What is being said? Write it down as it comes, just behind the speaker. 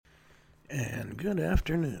And good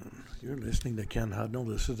afternoon. You're listening to Ken Hudnall.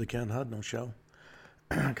 This is the Ken Hudnall Show.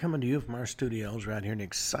 Coming to you from our studios right here in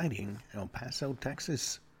exciting El Paso,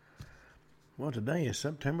 Texas. Well, today is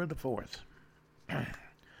September the 4th. If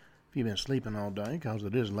you've been sleeping all day, because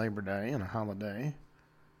it is Labor Day and a holiday,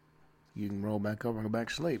 you can roll back over and go back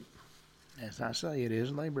to sleep. As I say, it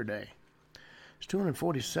is Labor Day. It's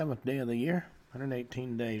 247th day of the year.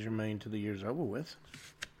 118 days remain to the year's over with.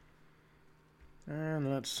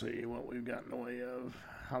 And let's see what we've got in the way of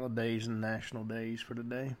holidays and national days for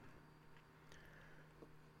today.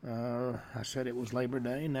 I said it was Labor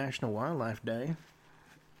Day, National Wildlife Day,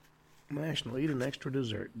 National Eat an Extra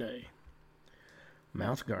Dessert Day,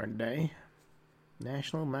 Mouth Guard Day,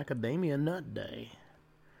 National Macadamia Nut Day,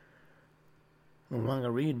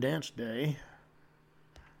 Longaree Dance Day,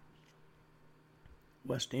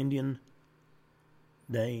 West Indian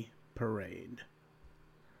Day Parade.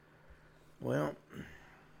 Well,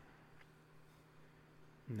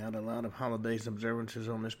 not a lot of holidays observances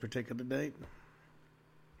on this particular date.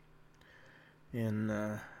 In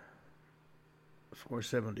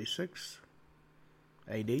 476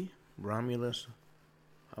 AD, Romulus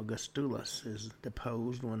Augustulus is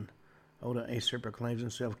deposed when Oda Acer proclaims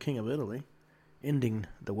himself king of Italy, ending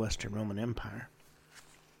the Western Roman Empire.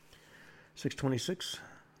 626,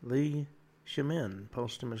 Li Shimin,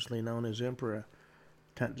 posthumously known as Emperor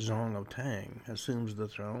Taizong of Tang, assumes the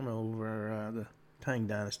throne over the Tang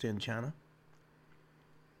dynasty in China.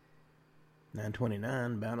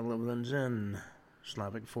 929, Battle of Linzhen.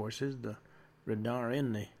 Slavic forces, the Radar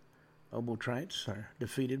in the Obotrites, are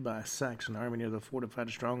defeated by a Saxon army near the fortified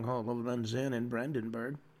stronghold of Linzhen in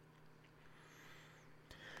Brandenburg.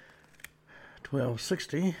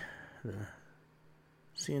 1260, the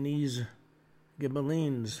Sienese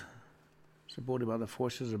Ghibellines, supported by the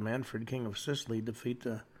forces of Manfred, king of Sicily, defeat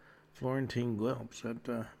the Florentine Guelphs at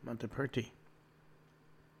Monteperti.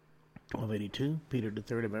 1282, Peter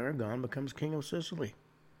III of Aragon becomes king of Sicily.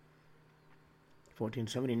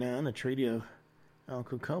 1479, the Treaty of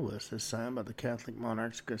Alcucovas is signed by the Catholic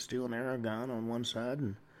monarchs of Castile and Aragon on one side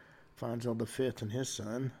and Fonso V and his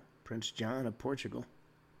son, Prince John of Portugal.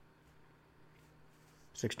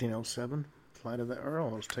 1607, Flight of the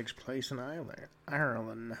Earls takes place in Ireland.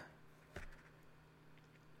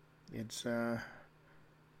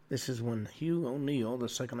 This is when Hugh O'Neill, the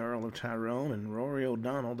second Earl of Tyrone, and Rory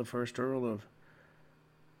O'Donnell, the first Earl of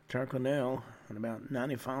Tyrconnell, and about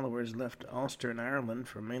 90 followers left Ulster in Ireland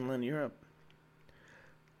for mainland Europe.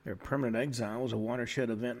 Their permanent exile was a watershed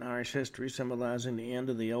event in Irish history, symbolizing the end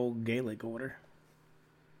of the old Gaelic order.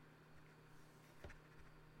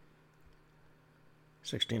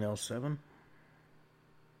 1607.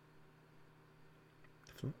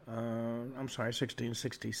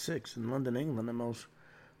 1666. In London, England, the most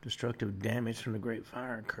destructive damage from the Great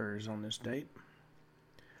Fire occurs on this date.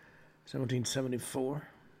 1774.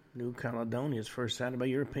 New Caledonia is first sighted by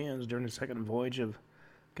Europeans during the second voyage of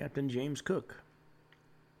Captain James Cook.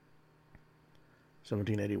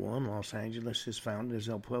 1781. Los Angeles is founded as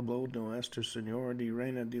El Pueblo Nuestra Señora de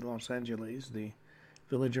Reina de Los Angeles, the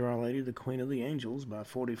village of Our Lady, the Queen of the Angels, by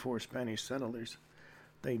 44 Spanish settlers.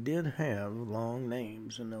 They did have long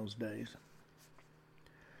names in those days.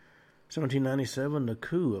 1797, the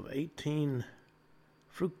coup of 18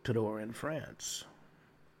 Fructidor in France.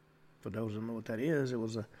 For those who don't know what that is, it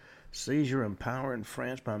was a seizure of power in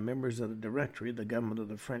France by members of the Directory, the government of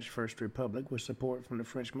the French First Republic, with support from the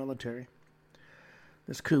French military.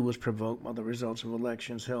 This coup was provoked by the results of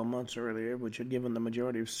elections held months earlier, which had given the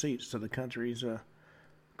majority of seats to the country's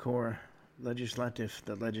corps legislatif,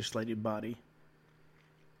 the legislative body,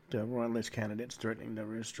 to royalist candidates threatening the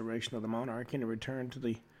restoration of the monarchy and a return to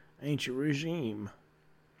the ancient regime.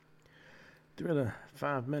 Three of the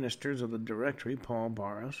five ministers of the Directory, Paul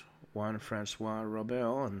Barras, Juan Francois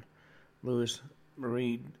Robel, and Louis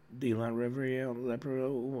Marie de la Riviere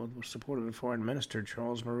Leperot, with support of the foreign minister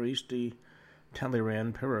Charles Maurice de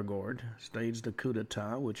Talleyrand-Périgord, staged the coup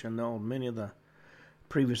d'etat, which annulled many of the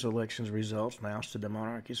previous elections' results and ousted the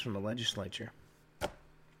monarchies from the legislature.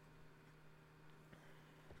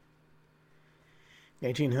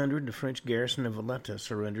 1800, the French garrison of Valletta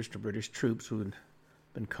surrenders to British troops who had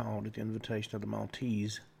been called at the invitation of the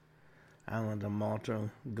Maltese. Island of Malta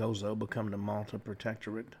Gozo become the Malta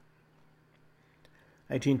Protectorate.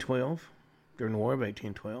 1812, during the War of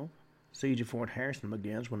 1812, siege of Fort Harrison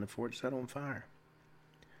begins when the fort set on fire.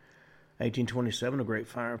 1827, the Great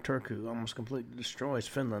Fire of Turku almost completely destroys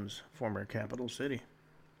Finland's former capital city.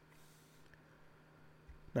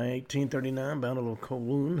 Now, 1839, Battle of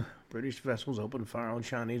Kowloon, British vessels opened fire on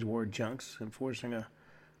Chinese war junks, enforcing a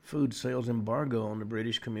food sales embargo on the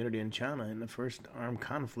British community in China in the first armed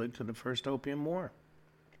conflict of the First Opium War.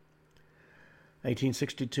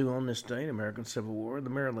 1862 on this date, American Civil War, the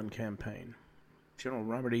Maryland Campaign. General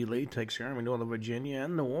Robert E. Lee takes the Army Northern Virginia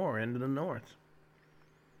and the war into the North.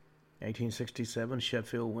 1867,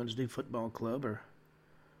 Sheffield Wednesday Football Club are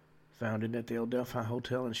founded at the Adelphi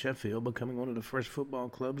Hotel in Sheffield, becoming one of the first football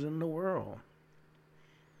clubs in the world.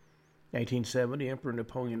 1870, Emperor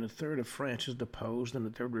Napoleon III of France is deposed and the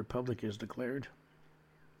Third Republic is declared.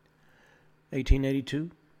 1882,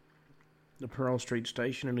 the Pearl Street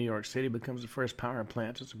Station in New York City becomes the first power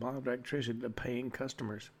plant to supply electricity to paying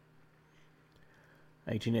customers.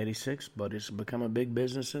 1886, but it's become a big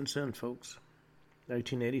business since then, folks.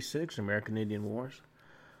 1886, American Indian Wars.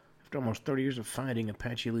 After almost 30 years of fighting,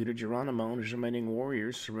 Apache leader Geronimo and his remaining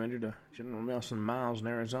warriors surrendered to General Nelson Miles in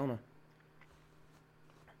Arizona.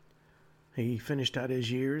 He finished out his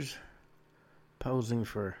years posing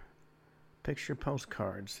for picture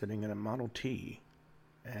postcards sitting in a Model T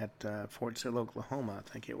at Fort Sill, Oklahoma, I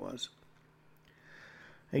think it was.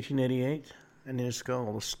 1888, and his skull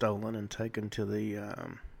was stolen and taken to the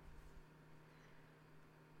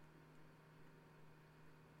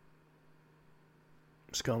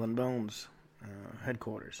Skull and Bones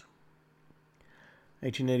headquarters.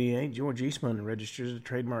 1888, George Eastman registers the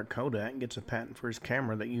trademark Kodak and gets a patent for his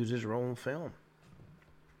camera that uses roll film.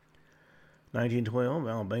 1912,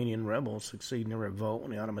 Albanian rebels succeed in a revolt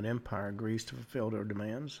when the Ottoman Empire agrees to fulfill their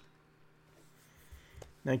demands.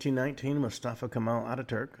 1919, Mustafa Kemal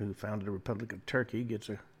Ataturk, who founded the Republic of Turkey,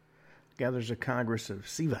 gathers a Congress of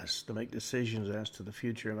Sivas to make decisions as to the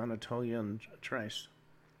future of Anatolia and Thrace.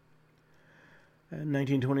 In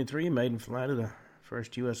 1923, maiden flight of the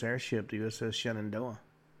first U.S. airship, the USS Shenandoah.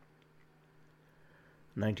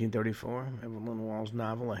 1934, Evelyn Waugh's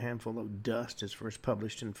novel, A Handful of Dust, is first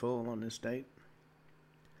published in full on this date.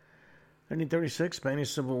 1936,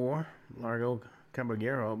 Spanish Civil War. Largo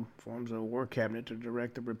Caballero forms a war cabinet to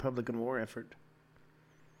direct the Republican war effort.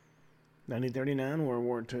 1939, World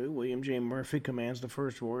War II. William J. Murphy commands the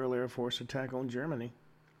first Royal Air Force attack on Germany.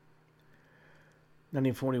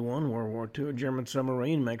 1941, World War II. A German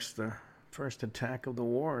submarine makes the first attack of the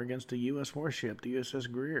war against a U.S. warship, the USS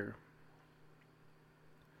Greer.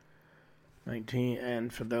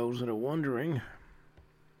 And for those that are wondering,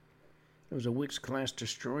 it was a Wickes-class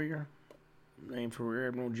destroyer named for Rear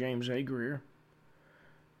Admiral James A. Greer.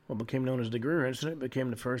 What became known as the Greer Incident became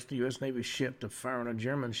the first U.S. Navy ship to fire on a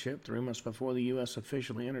German ship 3 months before the U.S.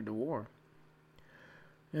 officially entered the war.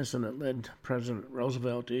 The incident led President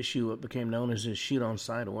Roosevelt to issue what became known as his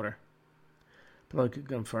shoot-on-sight order. Politico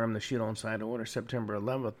confirmed the shoot-on-sight order September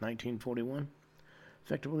 11, 1941,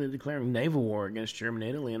 effectively declaring naval war against Germany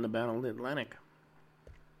and Italy in the Battle of the Atlantic.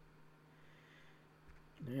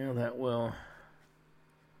 Yeah, that will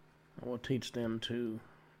teach them to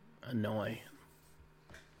annoy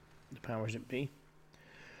the powers that be.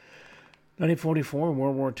 1944,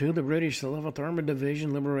 World War II, the British 11th Armored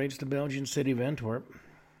Division liberates the Belgian city of Antwerp.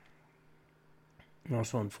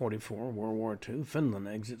 Also in 1944, World War II, Finland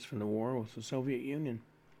exits from the war with the Soviet Union.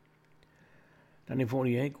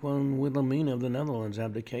 1948, Queen Wilhelmina of the Netherlands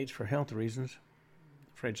abdicates for health reasons.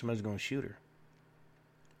 Afraid somebody's going to shoot her.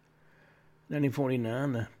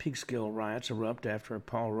 1949, the Peekskill riots erupt after a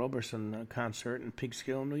Paul Robeson concert in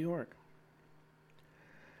Peekskill, New York.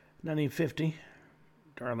 1950,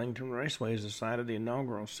 Darlington Raceway is the site of the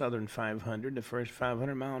inaugural Southern 500, the first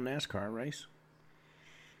 500-mile NASCAR race.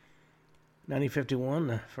 1951,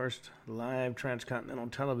 the first live transcontinental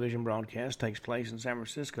television broadcast takes place in San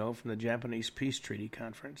Francisco from the Japanese Peace Treaty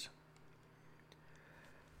Conference.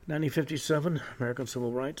 1957, American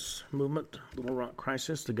Civil Rights Movement, Little Rock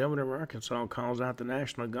Crisis. The governor of Arkansas calls out the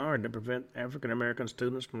National Guard to prevent African-American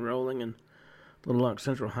students from enrolling in Little Rock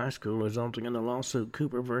Central High School, resulting in the lawsuit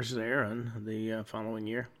Cooper versus Aaron the following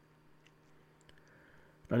year.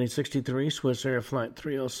 1963, Swiss Air Flight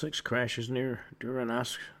 306 crashes near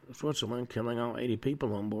Duranus, Switzerland, killing all 80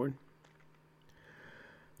 people on board.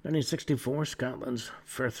 1964, Scotland's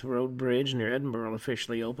Firth Road Bridge near Edinburgh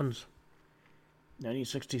officially opens.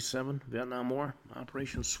 1967, Vietnam War.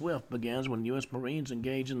 Operation Swift begins when U.S. Marines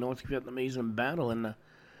engage the North Vietnamese in battle in the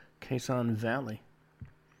Quezon Valley.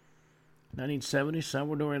 1970,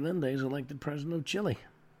 Salvador Allende is elected president of Chile.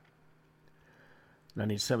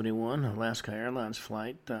 1971, Alaska Airlines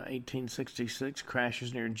Flight 1866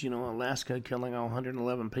 crashes near Juneau, Alaska, killing all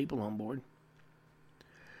 111 people on board.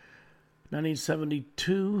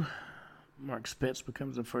 1972, Mark Spitz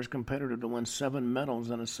becomes the first competitor to win 7 medals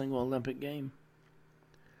in a single Olympic game.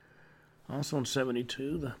 Also in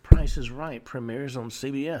 1972, The Price is Right premieres on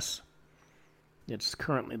CBS. It's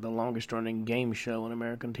currently the longest-running game show on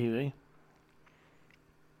American TV.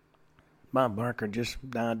 Bob Barker just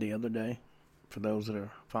died the other day, for those that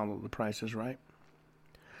are following The Price is Right.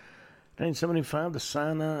 1975, the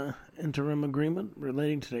Sinai Interim Agreement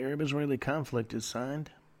relating to the Arab-Israeli conflict is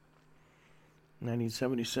signed.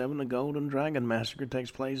 1977, the Golden Dragon Massacre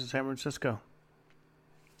takes place in San Francisco.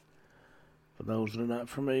 For those that are not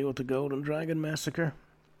familiar with the Golden Dragon Massacre,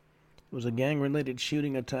 it was a gang-related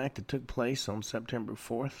shooting attack that took place on September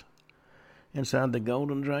 4th inside the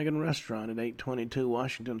Golden Dragon restaurant at 822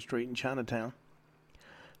 Washington Street in Chinatown.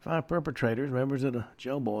 5 perpetrators, members of the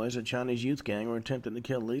Joe Boys, a Chinese youth gang, were attempting to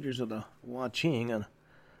kill leaders of the Hua Qing, a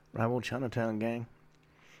rival Chinatown gang.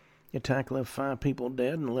 The attack left 5 people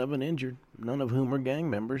dead and 11 injured, none of whom were gang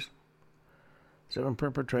members. 7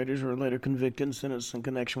 perpetrators were later convicted and sentenced in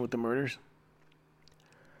connection with the murders.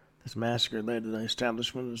 This massacre led to the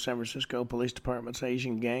establishment of the San Francisco Police Department's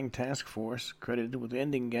Asian Gang Task Force, credited with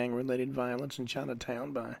ending gang-related violence in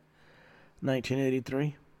Chinatown by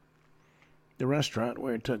 1983. The restaurant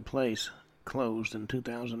where it took place closed in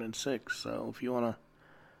 2006, so if you want to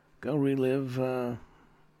go relive the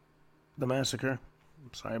massacre,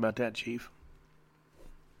 sorry about that, Chief.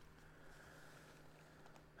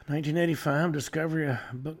 1985, discovery of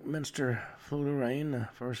Buckminster fullerene, the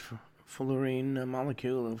first fullerene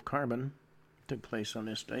molecule of carbon, took place on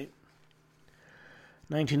this date.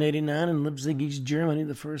 1989, in Leipzig, East Germany,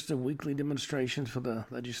 the first of weekly demonstrations for the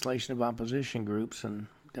legislation of opposition groups and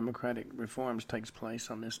democratic reforms takes place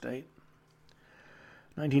on this date.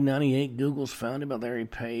 1998, Google's founded by Larry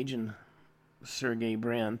Page and Sergey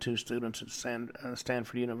Brin, 2 students at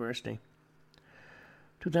Stanford University.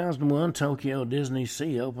 2001, Tokyo Disney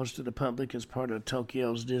Sea opens to the public as part of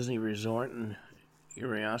Tokyo's Disney Resort in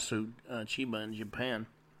Urayasu, Chiba in Japan.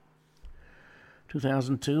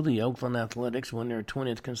 2002, the Oakland Athletics won their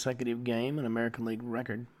 20th consecutive game, an American League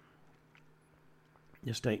record.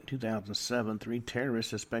 This date, 2007, 3 terrorists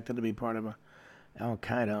suspected to be part of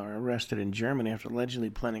Al-Qaeda are arrested in Germany after allegedly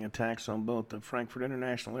planning attacks on both the Frankfurt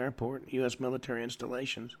International Airport and U.S. military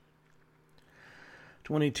installations.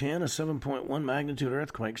 2010, a 7.1 magnitude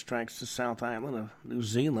earthquake strikes the South Island of New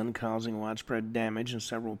Zealand, causing widespread damage and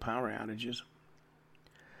several power outages.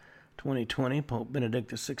 2020, Pope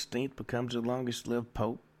Benedict XVI becomes the longest-lived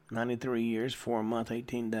pope, 93 years, 4 months,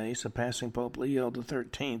 18 days, surpassing Pope Leo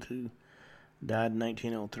XIII, who died in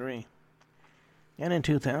 1903. And in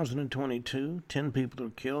 2022, 10 people are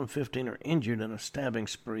killed and 15 are injured in a stabbing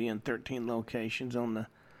spree in 13 locations on the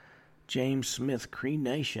James Smith Cree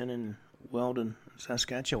Nation in Weldon,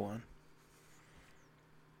 Saskatchewan.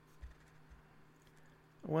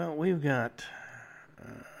 Well, we've got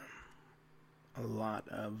a lot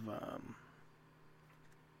of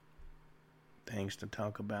things to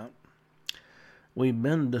talk about. We've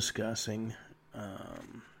been discussing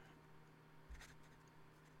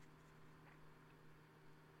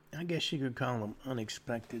I guess you could call them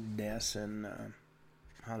unexpected deaths in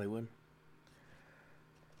Hollywood.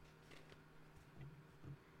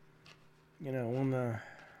 You know, one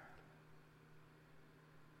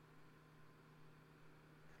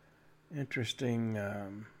interesting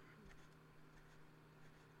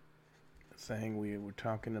thing we were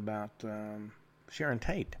talking about Sharon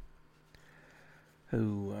Tate,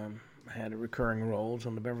 who had recurring roles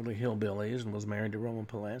on the Beverly Hillbillies and was married to Roman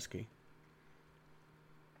Polanski.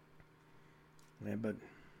 Yeah, but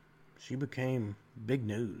she became big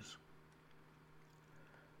news.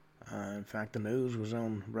 In fact, the news was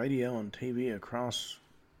on radio and TV across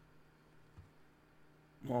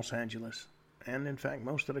Los Angeles and, in fact,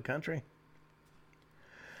 most of the country.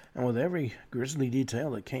 And with every grisly detail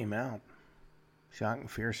that came out, shock and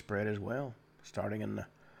fear spread as well, starting in the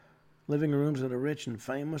living rooms of the rich and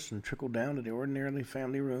famous and trickled down to the ordinary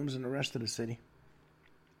family rooms in the rest of the city.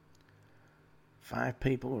 5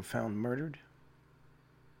 people were found murdered,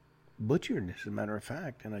 butchered, as a matter of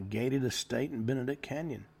fact, in a gated estate in Benedict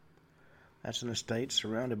Canyon. That's an estate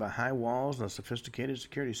surrounded by high walls and a sophisticated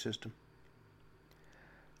security system.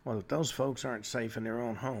 Well, if those folks aren't safe in their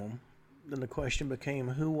own home, then the question became,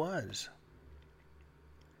 who was?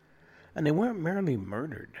 And they weren't merely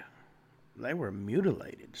murdered. They were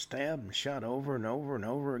mutilated, stabbed and shot over and over and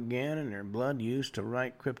over again, and their blood used to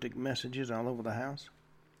write cryptic messages all over the house.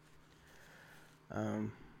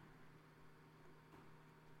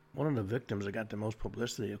 One of the victims that got the most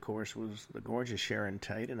publicity, of course, was the gorgeous Sharon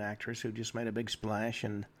Tate, an actress who just made a big splash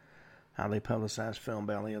in how they publicized film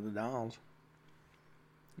Belly of the Dolls.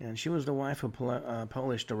 And she was the wife of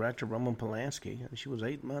Polish director Roman Polanski, and she was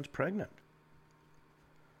 8 months pregnant.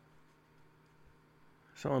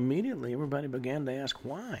 So immediately everybody began to ask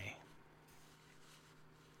why.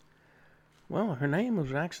 Well, her name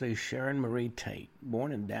was actually Sharon Marie Tate,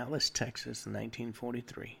 born in Dallas, Texas in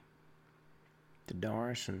 1943. To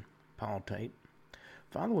Doris and Paul Tate.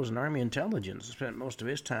 Father was in Army intelligence and spent most of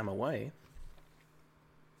his time away.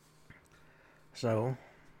 So,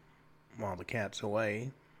 while the cat's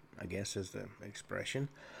away, I guess is the expression,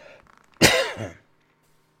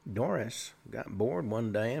 Doris got bored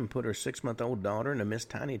one day and put her 6-month-old daughter in the Miss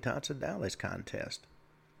Tiny Tots of Dallas contest.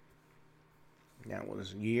 That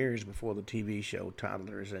was years before the TV show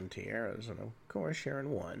Toddlers and Tiaras, and of course Sharon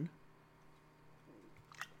won.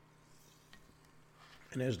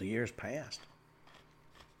 And as the years passed,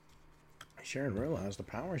 Sharon realized the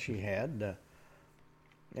power she had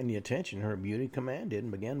and the attention her beauty commanded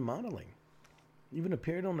and began modeling. Even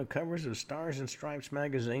appeared on the covers of Stars and Stripes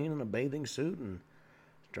magazine in a bathing suit and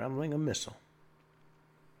straddling a missile.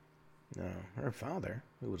 Now, her father,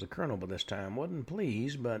 who was a colonel by this time, wasn't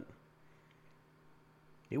pleased, but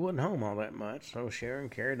he wasn't home all that much, so Sharon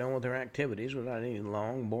carried on with her activities without any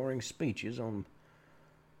long, boring speeches on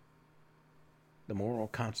the moral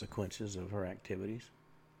consequences of her activities.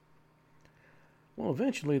 Well,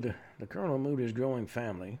 eventually the colonel moved his growing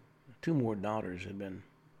family. 2 more daughters had been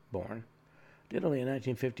born. To Italy in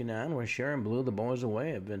 1959, where Sharon blew the boys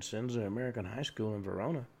away at Vincenzo American High School in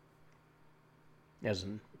Verona. As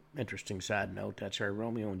an interesting side note, that's where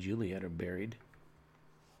Romeo and Juliet are buried.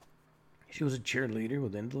 She was a cheerleader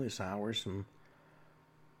with endless hours and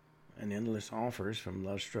endless offers from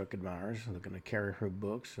love-struck admirers looking to carry her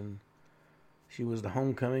books, and she was the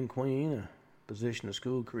homecoming queen, a position the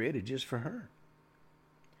school created just for her.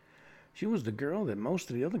 She was the girl that most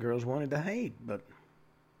of the other girls wanted to hate, but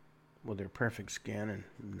with her perfect skin and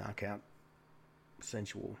knockout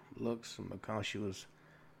sensual looks, and because she was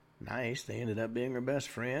nice, they ended up being her best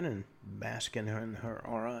friend and basking in her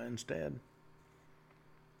aura instead.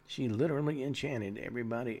 She literally enchanted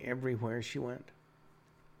everybody everywhere she went.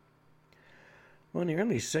 Well, in the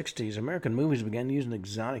early 60s, American movies began using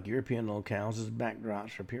exotic European locales as backdrops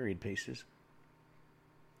for period pieces.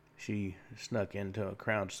 She snuck into a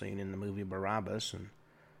crowd scene in the movie Barabbas and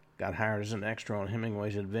got hired as an extra on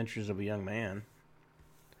Hemingway's Adventures of a Young Man.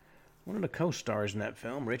 One of the co-stars in that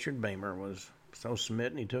film, Richard Beymer, was so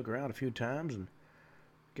smitten he took her out a few times and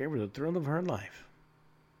gave her the thrill of her life.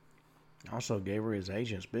 Also gave her his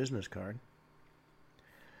agent's business card.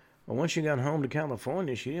 Well, once she got home to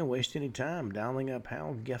California, she didn't waste any time dialing up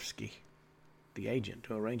Hal Gefsky, the agent,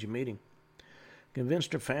 to arrange a meeting.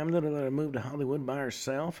 Convinced her family to let her move to Hollywood by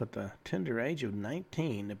herself at the tender age of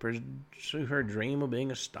 19 to pursue her dream of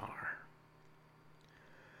being a star.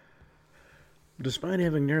 Despite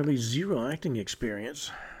having nearly zero acting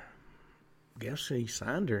experience, Gefsky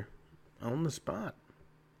signed her on the spot.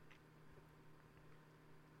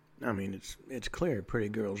 I mean, it's clear pretty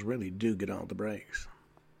girls really do get all the breaks.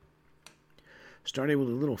 Started with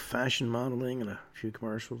a little fashion modeling and a few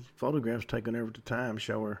commercials. Photographs taken over at the time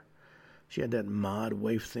show her she had that mod,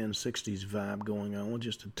 waif-thin 60s vibe going on with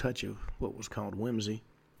just a touch of what was called whimsy.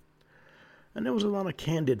 And there was a lot of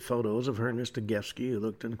candid photos of her and Mr. Gefsky, who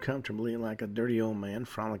looked uncomfortably like a dirty old man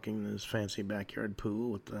frolicking in his fancy backyard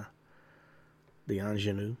pool with the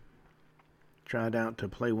ingenue. Tried out to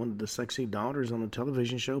play one of the sexy daughters on the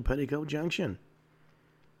television show Petticoat Junction.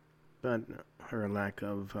 But her lack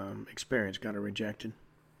of experience got her rejected.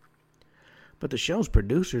 But the show's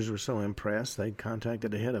producers were so impressed, they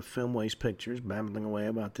contacted the head of Filmways Pictures, babbling away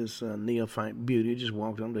about this neophyte beauty who just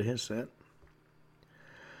walked onto his set.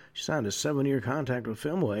 She signed a 7-year contract with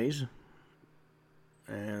Filmways,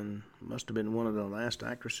 and must have been one of the last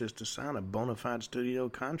actresses to sign a bona fide studio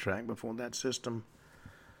contract before that system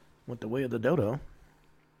went the way of the dodo.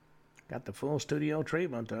 Got the full studio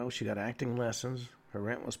treatment, though. She got acting lessons. Her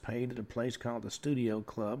rent was paid at a place called the Studio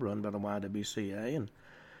Club, run by the YWCA, and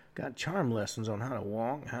got charm lessons on how to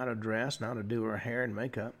walk, how to dress, and how to do her hair and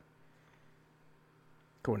makeup.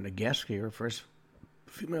 According to Gefsky, her first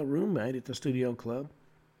female roommate at the Studio Club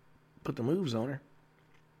put the moves on her.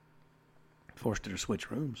 Forced her to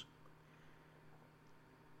switch rooms.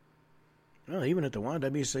 Well, even at the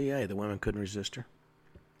YWCA, the women couldn't resist her.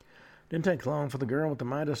 Didn't take long for the girl with the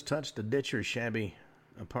Midas touch to ditch her shabby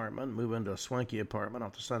apartment and move into a swanky apartment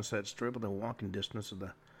off the Sunset Strip within walking distance of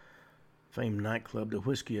the famed nightclub, the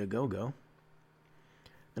Whiskey A Go-Go.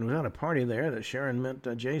 And it was at a party there that Sharon met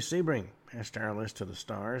Jay Sebring, hairstylist to the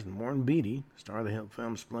stars, and Warren Beatty, star of the hit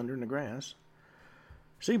film Splendor in the Grass.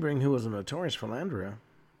 Sebring, who was a notorious philanderer,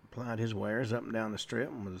 applied his wares up and down the strip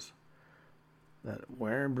and was that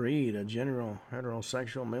rare breed, a general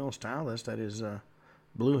heterosexual male stylist that his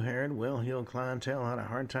blue-haired, well-heeled clientele had a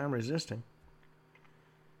hard time resisting.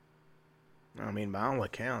 I mean, by all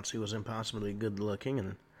accounts, he was impossibly good-looking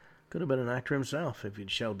and Could have been an actor himself if he'd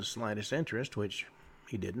showed the slightest interest, which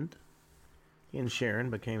he didn't. He and Sharon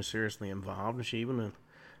became seriously involved, and she even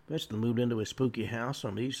eventually moved into a spooky house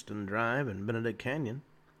on Easton Drive in Benedict Canyon.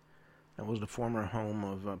 That was the former home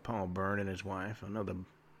of Paul Byrne and his wife, another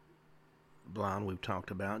blonde we've talked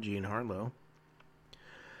about, Jean Harlow.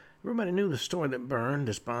 Everybody knew the story that Byrne,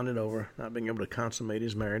 despondent over not being able to consummate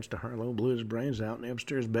his marriage to Harlow, blew his brains out in the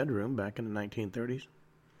upstairs bedroom back in the 1930s.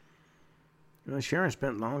 Sharon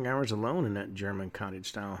spent long hours alone in that German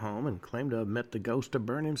cottage-style home and claimed to have met the ghost of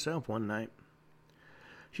Byrne himself one night.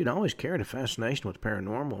 She'd always carried a fascination with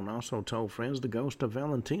paranormal and also told friends the ghost of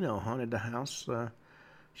Valentino haunted the house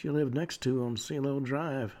she lived next to on CeeLo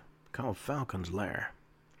Drive, called Falcon's Lair.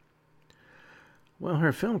 Well,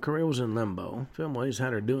 her film career was in limbo. Filmways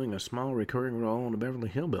had her doing a small recurring role in the Beverly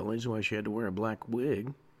Hillbillies where she had to wear a black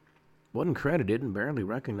wig. Wasn't credited and barely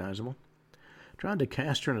recognizable. Tried to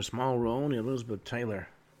cast her in a small role in the Elizabeth Taylor,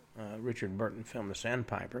 Richard Burton film The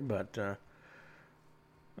Sandpiper, but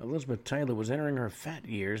Elizabeth Taylor was entering her fat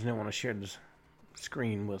years and didn't want to share the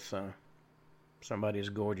screen with somebody as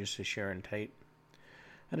gorgeous as Sharon Tate.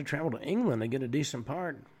 Had to travel to England to get a decent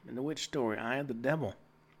part in the witch story, Eye of the Devil.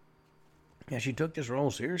 Yeah, she took this role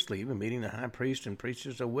seriously, even meeting the high priest and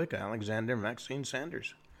priestess of Wicca, Alexander Maxine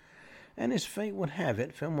Sanders. And as fate would have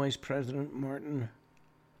it, Filmways president Martin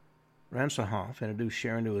Ransohoff introduced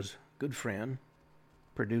Sharon to his good friend,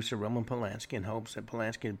 producer Roman Polanski, in hopes that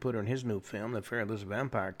Polanski would put her in his new film, The Fearless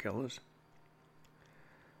Vampire Killers.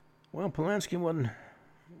 Well, Polanski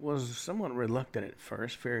was somewhat reluctant at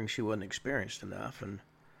first, fearing she wasn't experienced enough,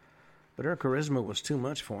 but her charisma was too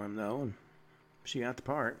much for him, though, and she got the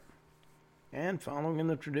part. And following in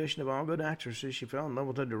the tradition of all good actresses, she fell in love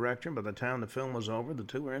with the director, and by the time the film was over, the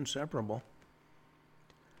two were inseparable.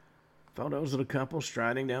 Photos of the couple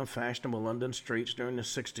striding down fashionable London streets during the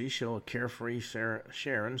 60s show a carefree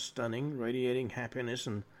Sharon, stunning, radiating happiness,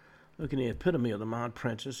 and looking the epitome of the mod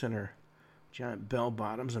princess in her giant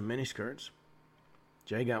bell-bottoms and miniskirts.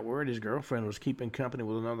 Jay got word his girlfriend was keeping company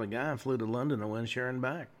with another guy and flew to London to win Sharon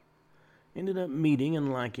back. Ended up meeting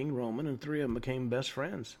and liking Roman, and three of them became best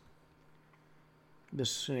friends. This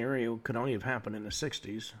scenario could only have happened in the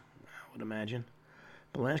 60s, I would imagine.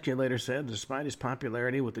 Polanski later said, despite his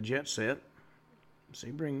popularity with the jet set,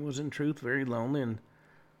 Sebring was in truth very lonely and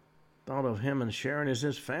thought of him and Sharon as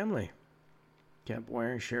his family. Kept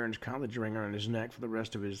wearing Sharon's college ring on his neck for the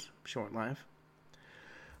rest of his short life.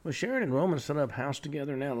 Well, Sharon and Roman set up house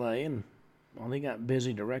together in L.A., and while he got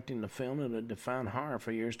busy directing the film that would define horror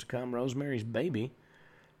for years to come, Rosemary's Baby,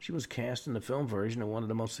 she was cast in the film version of one of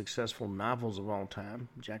the most successful novels of all time,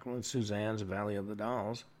 Jacqueline Suzanne's Valley of the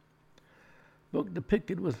Dolls. Book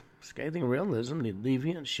depicted with scathing realism the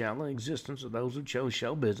deviant, shallow existence of those who chose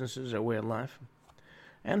show business as their way of life.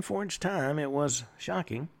 And for its time, it was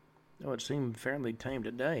shocking, though it seemed fairly tame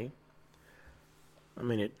today. I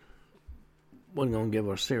mean, it wasn't going to give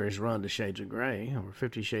a serious run to Shades of Grey, or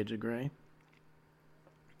 50 Shades of Grey.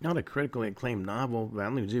 Not a critically acclaimed novel,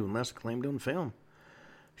 Valley was even less acclaimed on film.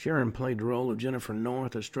 Sharon played the role of Jennifer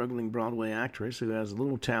North, a struggling Broadway actress who has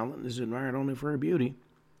little talent and is admired only for her beauty.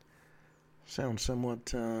 Sounds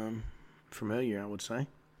somewhat familiar, I would say.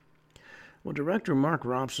 Well, director Mark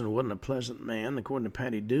Robson wasn't a pleasant man. According to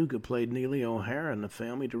Patty Duke, who played Neely O'Hara in the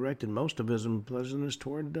film, he directed most of his unpleasantness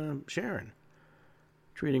toward Sharon,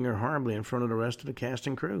 treating her horribly in front of the rest of the cast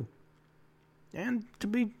and crew. And to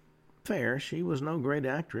be fair, she was no great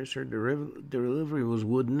actress. Her delivery was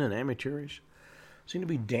wooden and amateurish. Seemed to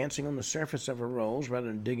be dancing on the surface of her roles rather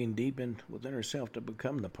than digging deep within herself to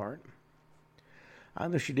become the part.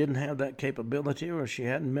 Either she didn't have that capability or she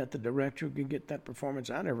hadn't met the director who could get that performance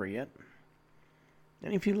out of her yet.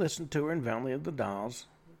 And if you listen to her in Valley of the Dolls,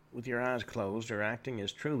 with your eyes closed, her acting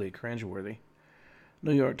is truly cringeworthy.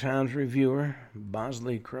 New York Times reviewer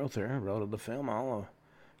Bosley Crowther wrote of the film, all a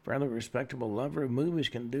fairly respectable lover of movies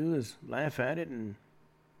can do is laugh at it and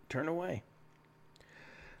turn away.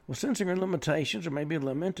 Well, sensing her limitations, or maybe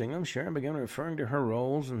lamenting them, Sharon began referring to her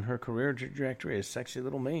roles and her career trajectory as sexy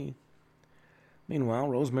little me. Meanwhile,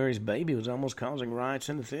 Rosemary's Baby was almost causing riots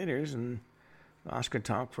in the theaters, and Oscar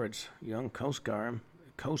talk for its young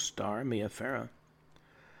co-star Mia Farrow.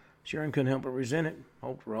 Sharon couldn't help but resent it,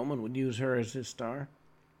 hoped Roman would use her as his star.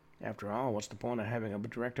 After all, what's the point of having a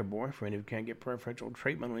director boyfriend who can't get preferential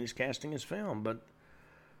treatment when he's casting his film? But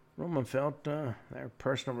Roman felt their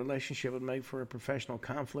personal relationship would make for a professional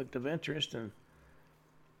conflict of interest and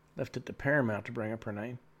left it to Paramount to bring up her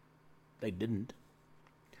name. They didn't.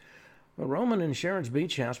 Well, Roman and Sharon's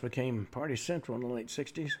beach house became party central in the late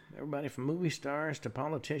 60s. Everybody from movie stars to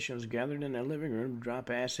politicians gathered in their living room to drop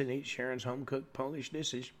acid and eat Sharon's home-cooked Polish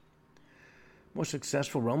dishes. more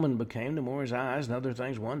successful Roman became, the more his eyes and other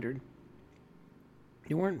things wandered.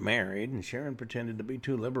 They weren't married, and Sharon pretended to be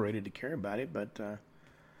too liberated to care about it, but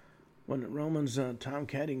when at Roman's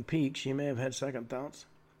tomcatting peak, she may have had second thoughts.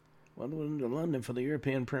 Well, they went to London for the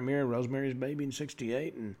European premiere of Rosemary's Baby in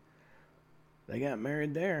 '68, and they got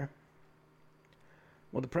married there.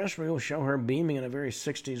 Well, the press reel show her beaming in a very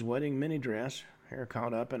 '60s wedding mini dress, hair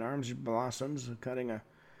caught up in orange blossoms, cutting a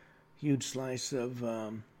huge slice of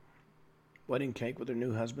wedding cake with her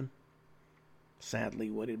new husband. Sadly,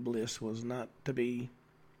 wedded bliss was not to be.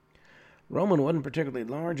 Roman wasn't particularly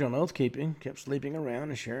large on oath-keeping, kept sleeping around,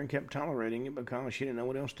 and Sharon kept tolerating it because she didn't know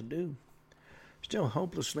what else to do. Still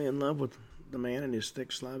hopelessly in love with the man in his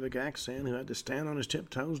thick Slavic accent who had to stand on his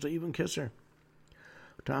tiptoes to even kiss her.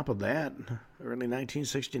 On top of that, early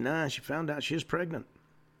 1969, she found out she was pregnant.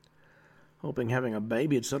 Hoping having a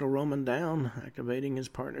baby would settle Roman down, activating his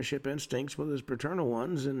partnership instincts with his paternal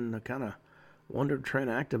ones in a kind of Wonder Train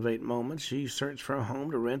activate moment, she searched for a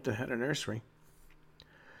home to rent that had a nursery.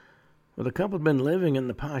 Well, the couple had been living in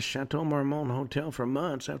the posh Chateau Marmont Hotel for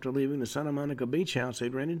months after leaving the Santa Monica beach house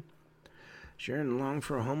they'd rented. Sharon longed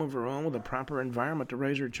for a home of her own with a proper environment to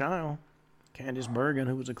raise her child. Candace Bergen,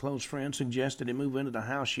 who was a close friend, suggested he move into the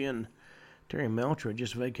house she and Terry Melcher had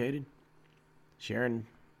just vacated. Sharon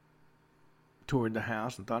toured the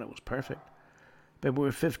house and thought it was perfect.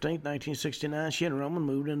 February 15th, 1969, she and Roman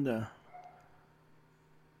moved into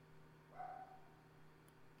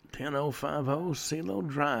 10050 CeeLo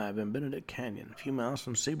Drive in Benedict Canyon, a few miles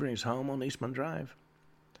from Sebring's home on Eastman Drive.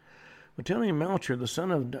 Terry Melcher, the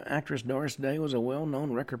son of actress Doris Day, was a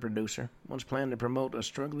well-known record producer. Once planned to promote a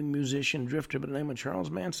struggling musician drifter by the name of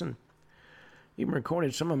Charles Manson. Even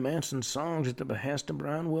recorded some of Manson's songs at the behest of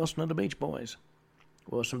Brian Wilson of the Beach Boys.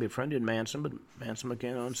 Wilson befriended Manson, but Manson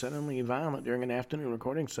became unsettlingly violent during an afternoon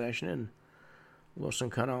recording session, and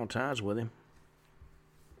Wilson cut all ties with him.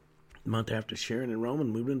 A month after Sharon and Roman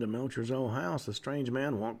moved into Melcher's old house, a strange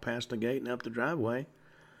man walked past the gate and up the driveway,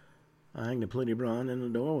 eyeing the pretty blonde in the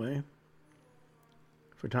doorway.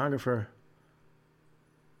 Photographer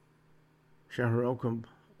Sharon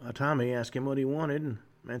Tommy asked him what he wanted, and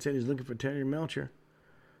the man said he's looking for Terry Melcher.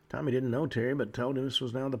 Tommy didn't know Terry, but told him this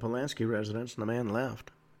was now the Polanski residence, and the man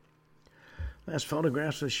left. Last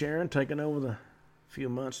photographs of Sharon, taken over the few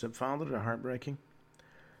months that followed, are heartbreaking.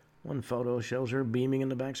 One photo shows her beaming in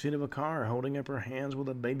the backseat of a car, holding up her hands with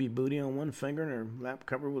a baby booty on one finger and her lap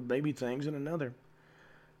covered with baby things in another.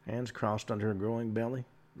 Hands crossed under her growing belly,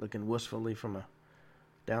 looking wistfully from a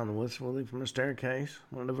staircase.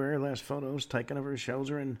 One of the very last photos taken of her shows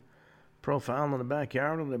her in profile in the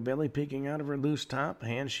backyard with her belly peeking out of her loose top,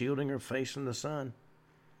 hands shielding her face from the sun.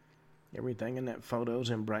 Everything in that photo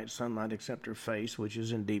is in bright sunlight except her face, which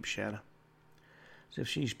is in deep shadow. As if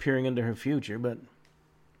she's peering into her future, but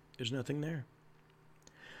there's nothing there.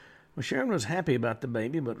 Well, Sharon was happy about the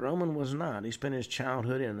baby, but Roman was not. He spent his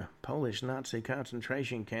childhood in a Polish Nazi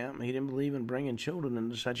concentration camp, and he didn't believe in bringing children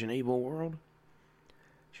into such an evil world.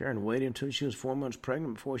 Sharon waited until she was 4 months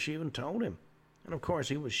pregnant before she even told him. And of course,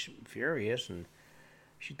 he was furious, and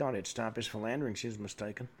she thought it'd stop his philandering. She was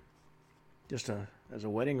mistaken. Just as a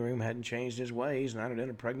wedding groom hadn't changed his ways, neither did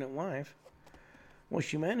a pregnant wife. Well,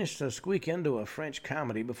 she managed to squeak into a French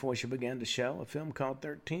comedy before she began to show, a film called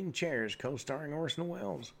 13 Chairs, co-starring Orson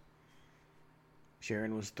Welles.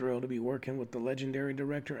 Sharon was thrilled to be working with the legendary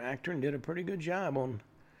director-actor and did a pretty good job on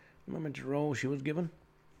the limited role she was given.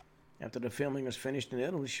 After the filming was finished in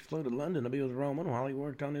Italy, she flew to London to be with Roman while he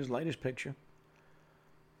worked on his latest picture.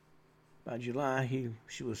 By July,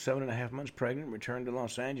 she was 7.5 months pregnant and returned to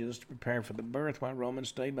Los Angeles to prepare for the birth while Roman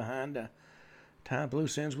stayed behind to tie up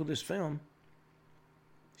loose ends with his film.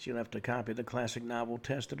 She left a copy of the classic novel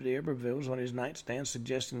Test of the Ibervilles on his nightstand,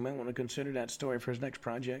 suggesting he might want to consider that story for his next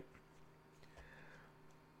project.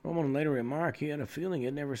 Roman later remarked he had a feeling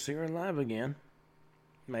he'd never see her alive again.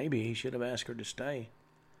 Maybe he should have asked her to stay.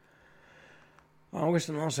 August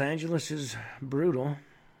in Los Angeles is brutal.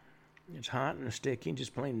 It's hot and sticky,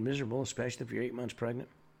 just plain miserable, especially if you're 8 months pregnant.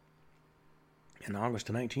 In August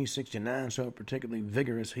of 1969, so a particularly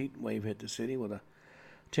vigorous heat wave hit the city with a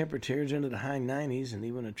temperatures into the high 90s and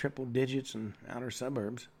even a triple digits in outer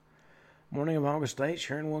suburbs. Morning of August 8th,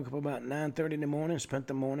 Sharon woke up about 9:30 in the morning and spent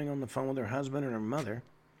the morning on the phone with her husband and her mother.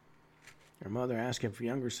 Her mother asked if her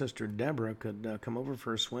younger sister Deborah could come over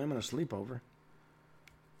for a swim and a sleepover.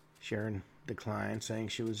 Sharon declined, saying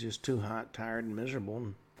she was just too hot, tired, and miserable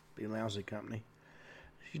and be lousy company.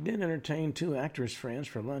 She did entertain 2 actress friends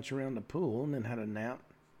for lunch around the pool and then had a nap.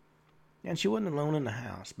 And she wasn't alone in the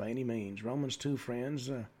house by any means. Roman's 2 friends,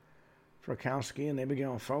 Frykowski and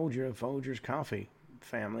Abigail Folger of Folger's Coffee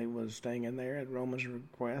family, was staying in there at Roman's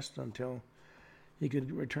request until he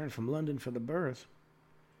could return from London for the birth.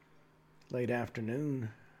 Late afternoon,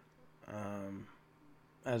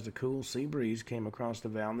 as the cool sea breeze came across the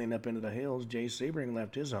valley and up into the hills, Jay Sebring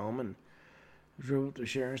left his home and drove up to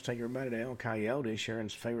Sharon's to take everybody to El Coyote,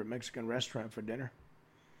 Sharon's favorite Mexican restaurant, for dinner.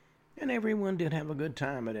 And everyone did have a good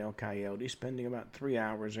time at El Coyote, spending about 3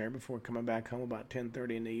 hours there before coming back home about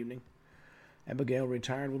 10:30 in the evening. Abigail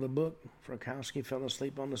retired with a book. Frykowski fell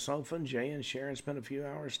asleep on the sofa, and Jay and Sharon spent a few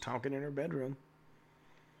hours talking in her bedroom.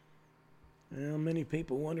 Well, many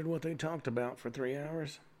people wondered what they talked about for 3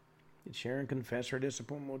 hours. Did Sharon confess her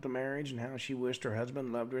disappointment with the marriage and how she wished her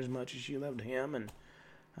husband loved her as much as she loved him, and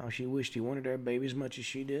how she wished he wanted to have a baby as much as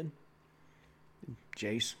she did? Did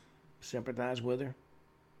Jace sympathize with her?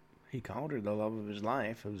 He called her the love of his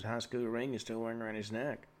life, whose high school ring is still wearing around his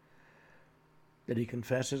neck. Did he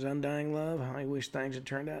confess his undying love, how he wished things had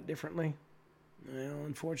turned out differently? Well,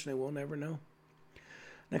 unfortunately, we'll never know.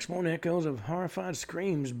 Next morning, echoes of horrified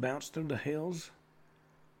screams bounced through the hills,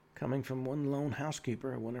 coming from one lone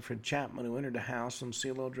housekeeper, Winifred Chapman, who entered the house on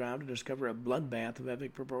Cielo Drive to discover a bloodbath of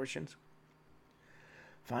epic proportions.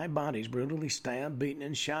 5 bodies, brutally stabbed, beaten,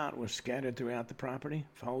 and shot, were scattered throughout the property.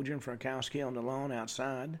 Folger and Frykowski on the lawn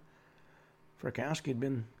outside. Frykowski had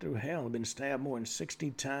been through hell, had been stabbed more than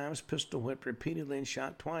 60 times, pistol whipped repeatedly, and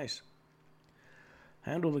shot twice.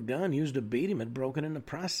 Handle of the gun used to beat him had broken in the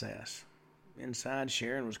process. Inside,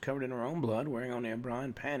 Sharon was covered in her own blood, wearing only a bra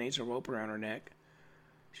and panties, a rope around her neck.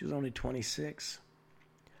 She was only 26.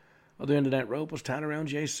 Other end of that rope was tied around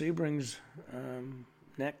Jay Sebring's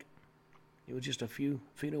neck. He was just a few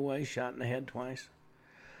feet away, shot in the head twice.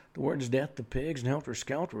 The words "death to pigs" and "helter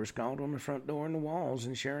skelter" were scrawled on the front door and the walls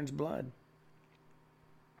in Sharon's blood.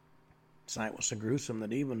 The sight was so gruesome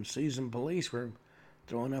that even seasoned police were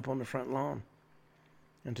throwing up on the front lawn.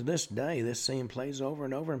 And to this day, this scene plays over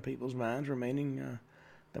and over in people's minds, remaining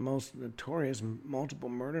the most notorious multiple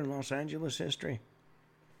murder in Los Angeles history.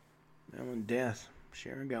 Well, in death,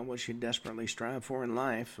 Sharon got what she desperately strived for in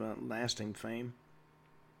life, lasting fame.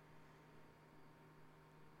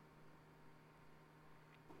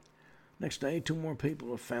 Next day, 2 more people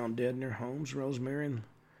were found dead in their homes. Rosemary and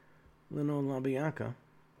Lino LaBianca,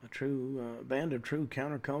 a band of true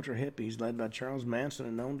counterculture hippies led by Charles Manson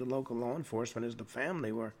and known to local law enforcement as the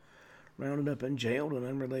Family, were rounded up and jailed on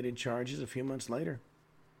unrelated charges a few months later.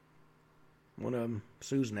 One of them,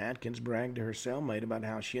 Susan Atkins, bragged to her cellmate about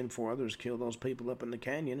how she and 4 others killed those people up in the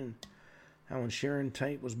canyon, and how when Sharon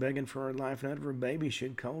Tate was begging for her life and that of her baby, she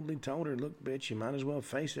had coldly told her, "Look, bitch, you might as well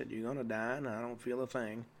face it. You're going to die, and I don't feel a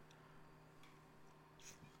thing."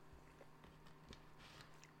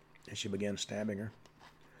 And she began stabbing her.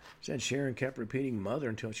 Said Sharon kept repeating "mother"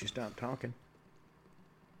 until she stopped talking.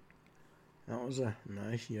 That was a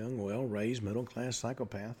nice, young, well-raised, middle-class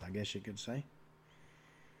psychopath, I guess you could say.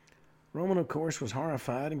 Roman, of course, was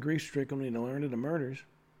horrified and grief-stricken when he learned of the murders.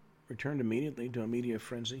 Returned immediately to a media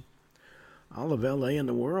frenzy. All of L.A. and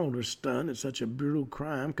the world was stunned that such a brutal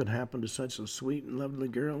crime could happen to such a sweet and lovely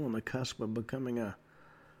girl on the cusp of becoming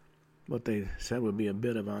what they said would be a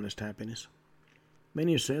bit of honest happiness.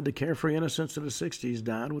 Many have said the carefree innocence of the 60s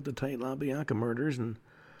died with the Tate LaBianca murders, and the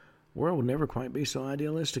world would never quite be so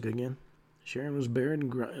idealistic again. Sharon was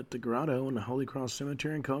buried at the Grotto in the Holy Cross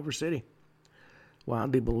Cemetery in Culver City.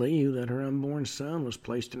 Widely believed that her unborn son was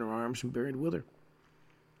placed in her arms and buried with her.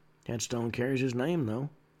 Headstone carries his name, though,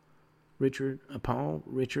 Paul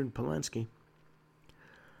Richard Polanski.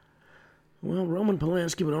 Well, Roman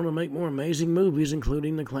Polanski went on to make more amazing movies,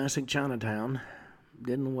 including the classic Chinatown.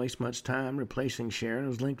 Didn't waste much time replacing Sharon.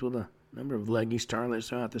 Was linked with a number of leggy starlets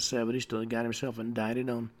throughout the 70s till he got himself indicted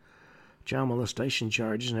on child molestation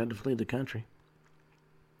charges and had to flee the country.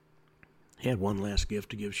 He had one last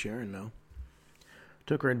gift to give Sharon, though.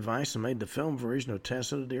 Took her advice and made the film version of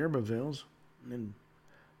Tessa of the D'Urbervilles, and then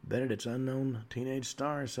betted its unknown teenage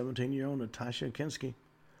star, 17-year-old Natasha Kinski.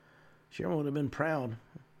 Sharon would have been proud.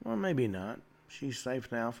 Well, maybe not. She's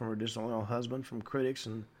safe now from her disloyal husband, from critics,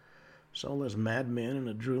 and soulless madmen and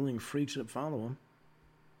the drooling freaks that follow him.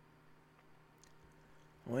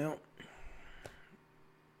 Well,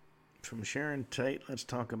 from Sharon Tate, let's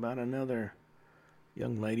talk about another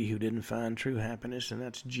young lady who didn't find true happiness, and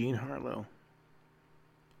that's Jean Harlow.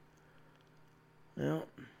 Well,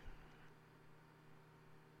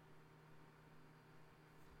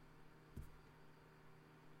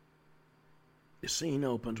 the scene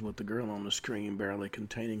opens with the girl on the screen barely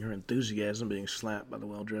containing her enthusiasm being slapped by the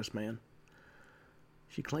well-dressed man.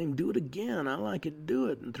 She claimed, "Do it again, I like it, do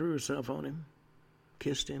it," and threw herself on him,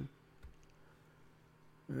 kissed him.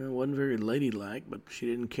 Well, it wasn't very ladylike, but she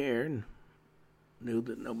didn't care and knew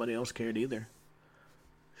that nobody else cared either.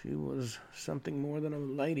 She was something more than a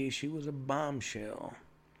lady. She was a bombshell.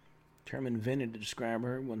 Term invented to describe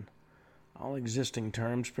her when all existing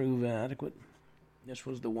terms prove inadequate. This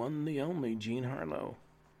was the one, the only, Jean Harlow.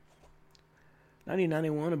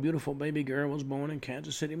 1991, a beautiful baby girl was born in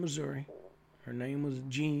Kansas City, Missouri. Her name was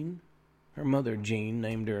Jean. Her mother, Jean,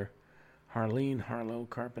 named her Harleen Harlow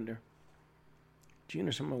Carpenter. Jean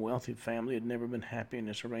was from a wealthy family, had never been happy in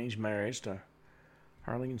this arranged marriage to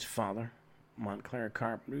Harleen's father, Montclair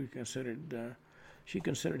Carpenter. She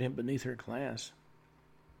considered him beneath her class.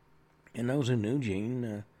 And those who knew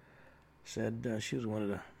Jean said she was one of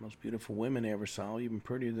the most beautiful women they ever saw, even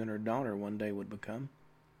prettier than her daughter one day would become.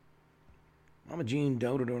 Mama Jean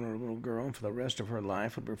doted on her little girl, and for the rest of her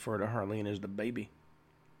life would refer to Harleen as the baby.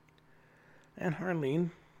 And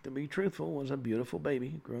Harleen, to be truthful, was a beautiful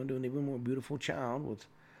baby, grown to an even more beautiful child with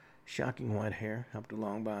shocking white hair, helped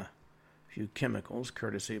along by a few chemicals,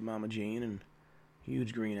 courtesy of Mama Jean, and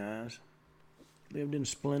huge green eyes. Lived in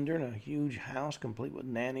splendor in a huge house complete with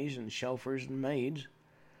nannies and chauffeurs and maids.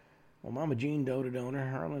 While Mama Jean doted on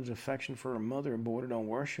her, Harlan's affection for her mother bordered on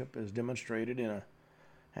worship, as demonstrated in a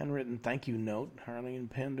handwritten thank you note Harleen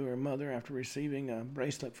penned to her mother after receiving a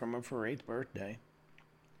bracelet from her for her 8th birthday.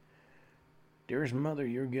 Dearest mother,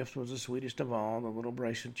 your gift was the sweetest of all. The little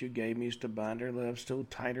bracelet you gave me used to bind our love still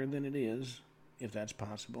tighter than it is, if that's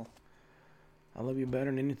possible. I love you better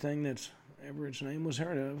than anything that's ever its name was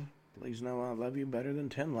heard of. Please know I love you better than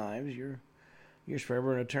 10 lives. Yours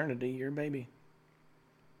forever and eternity, your baby.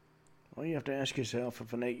 Well, you have to ask yourself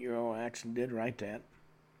if an 8-year-old actually did write that.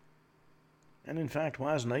 And in fact,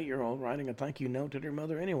 why is an 8-year-old writing a thank you note to their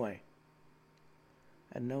mother anyway?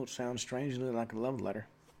 That note sounds strangely like a love letter.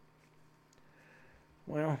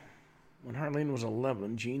 Well, when Harleen was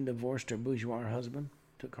 11, Jean divorced her bourgeois husband,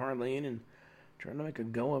 took Harleen, and tried to make a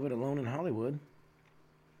go of it alone in Hollywood.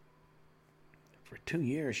 For 2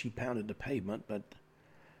 years, she pounded the pavement, but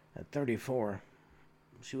at 34,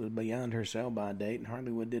 she was beyond her sell-by date, and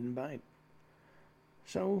Hollywood didn't bite.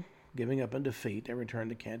 So, giving up in defeat, they returned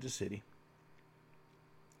to Kansas City.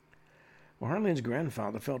 Well, Harleen's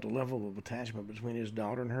grandfather felt a level of attachment between his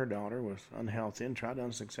daughter and her daughter was unhealthy and tried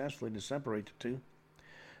unsuccessfully to separate the two.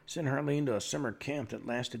 Sent Harleen to a summer camp that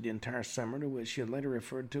lasted the entire summer, to which she had later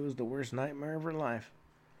referred to as the worst nightmare of her life.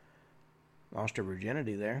 Lost her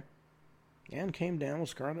virginity there, and came down with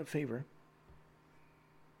scarlet fever.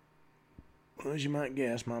 Well, as you might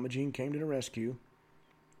guess, Mama Jean came to the rescue.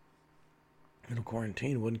 Little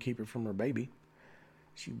quarantine wouldn't keep her from her baby.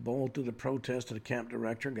 She bowled through the protest of the camp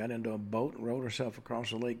director, got into a boat, and rowed herself across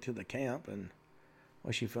the lake to the camp, and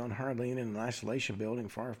she found Harleen in an isolation building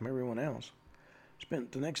far from everyone else.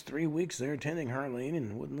 Spent the next 3 weeks there tending Harleen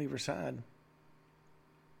and wouldn't leave her side.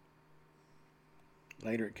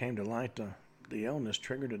 Later it came to light the illness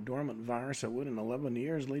triggered a dormant virus that would in 11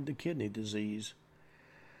 years lead to kidney disease.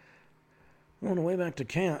 On the way back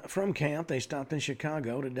from camp, they stopped in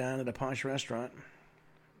Chicago to dine at a posh restaurant.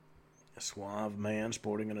 A suave man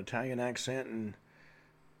sporting an Italian accent and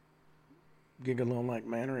gigolo-like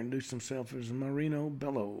manner introduced himself as Marino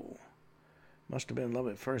Bello. Must have been love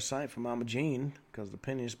at first sight for Mama Jean, because the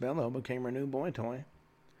penniless Bello became her new boy toy.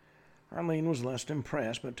 Harleen was less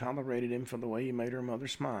impressed, but tolerated him for the way he made her mother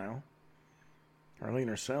smile. Harleen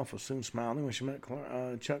herself was soon smiling when she met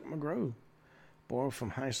Chuck McGrew, boy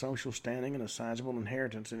from high social standing and a sizable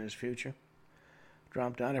inheritance in his future.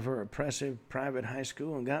 Dropped out of her oppressive private high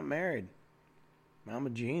school and got married. Mama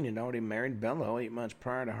Jean had already married Bello 8 months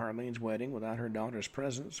prior to Harleen's wedding without her daughter's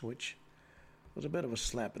presence, which was a bit of a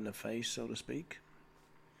slap in the face, so to speak.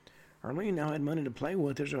 Harleen now had money to play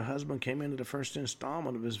with as her husband came into the first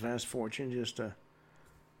installment of his vast fortune just a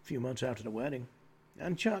few months after the wedding.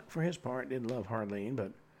 And Chuck, for his part, did love Harleen,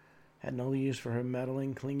 but had no use for her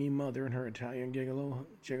meddling, clingy mother and her Italian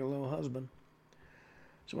gigolo husband.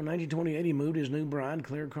 So in 1928, he moved his new bride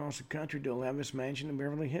clear across the country to a lavish mansion in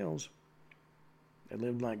Beverly Hills. They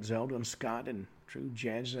lived like Zelda and Scott in true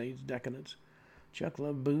jazz-age decadence. Chuck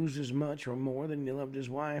loved booze as much or more than he loved his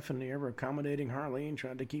wife, and the ever-accommodating Harleen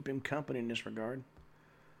tried to keep him company in this regard.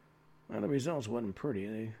 Well, the results wasn't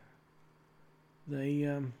pretty.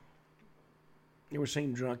 They were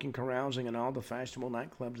seen drunk and carousing in all the fashionable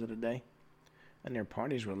nightclubs of the day, and their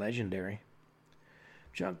parties were legendary.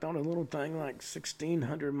 Chuck thought a little thing like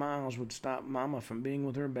 1,600 miles would stop Mama from being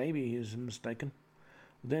with her baby. He was mistaken.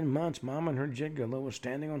 Within months, Mama and her gigolo was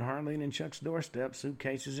standing on Harleen and Chuck's doorstep,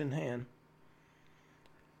 suitcases in hand.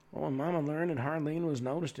 Well, when Mama learned that Harleen was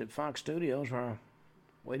noticed at Fox Studios while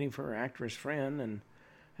waiting for her actress friend and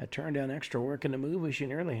had turned down extra work in the movie, she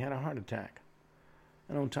nearly had a heart attack.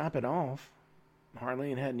 And on top of it all,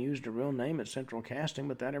 Harleen hadn't used her real name at Central Casting,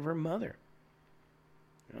 but that of her mother.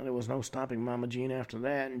 Well, there was no stopping Mama Jean after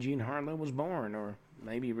that, and Jean Harlow was born, or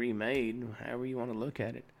maybe remade, however you want to look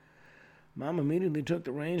at it. Mom immediately took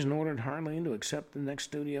the reins and ordered Harleen to accept the next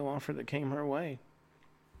studio offer that came her way.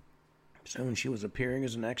 Soon she was appearing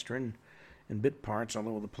as an extra in bit parts all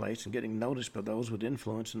over the place and getting noticed by those with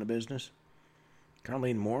influence in the business.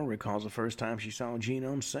 Carlene Moore recalls the first time she saw Jean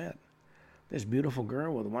on set. This beautiful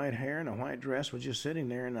girl with white hair and a white dress was just sitting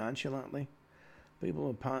there nonchalantly. People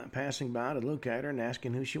were passing by to look at her and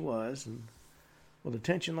asking who she was. And with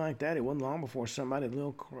attention like that, it wasn't long before somebody, a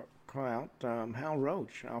little crowd, Hal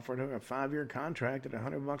Roach, offered her a 5-year contract at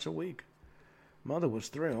 $100 a week. Mother was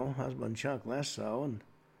thrilled, husband Chuck less so, and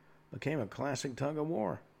became a classic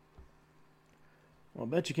tug-of-war. Well, I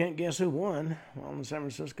bet you can't guess who won. Well, in San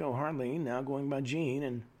Francisco, Harleen, now going by Jean,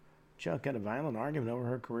 and Chuck had a violent argument over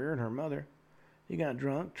her career and her mother. He got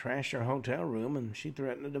drunk, trashed her hotel room, and she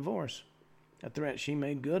threatened a divorce. A threat she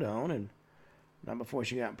made good on, and not before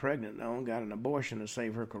she got pregnant, though, got an abortion to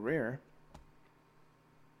save her career.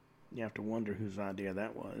 You have to wonder whose idea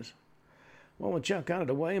that was. Well, with Chuck out of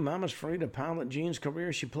the way, Mama's free to pilot Jean's career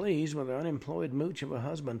as she pleased, with her unemployed mooch of a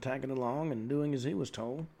husband tagging along and doing as he was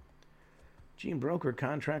told. Jean broke her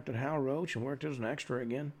contract at Hal Roach and worked as an extra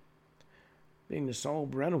again, being the sole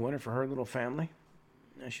breadwinner for her little family.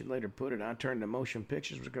 As she later put it, I turned to motion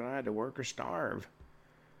pictures because I had to work or starve.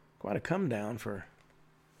 Quite a come-down for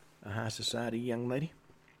a high society young lady.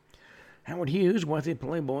 Howard Hughes, wealthy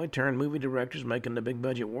playboy turned movie director, making the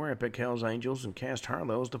big-budget war epic Hell's Angels and cast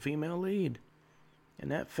Harlow as the female lead.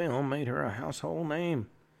 And that film made her a household name.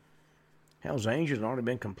 Hell's Angels had already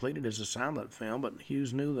been completed as a silent film, but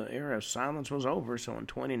Hughes knew the era of silence was over, so in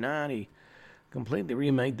 1929 he completely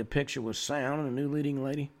remade the picture with sound and a new leading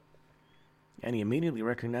lady. And he immediately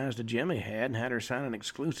recognized the gem he had and had her sign an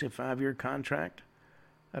exclusive 5-year contract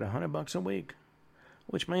at $100 a week,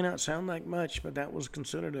 which may not sound like much, but that was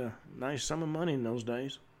considered a nice sum of money in those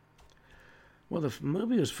days. Well, the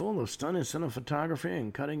movie was full of stunning cinematography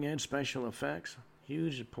and cutting-edge special effects.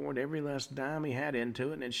 Hughes poured every last dime he had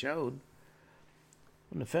into it, and it showed.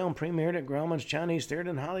 When the film premiered at Grauman's Chinese Theater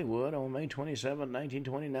in Hollywood on May 27,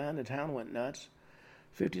 1929, the town went nuts.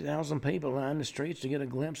 50,000 people lined the streets to get a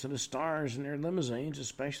glimpse of the stars in their limousines,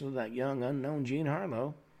 especially that young, unknown Jean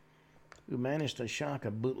Harlow, who managed to shock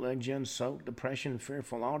a bootleg gin-soaked,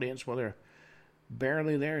 depression-fearful audience with her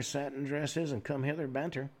barely there satin dresses and come-hither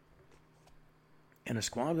banter. And a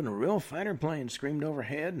squadron of real fighter planes screamed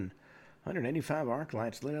overhead, and 185 arc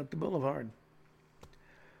lights lit up the boulevard.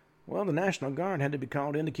 Well, the National Guard had to be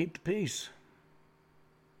called in to keep the peace.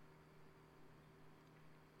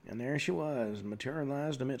 And there she was,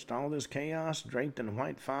 materialized amidst all this chaos, draped in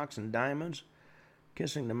white fox and diamonds,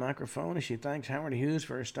 kissing the microphone as she thanked Howard Hughes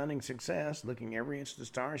for her stunning success, looking every inch the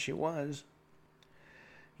star she was.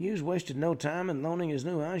 Hughes wasted no time in loaning his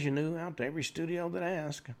new ingenue out to every studio that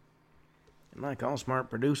asked. And like all smart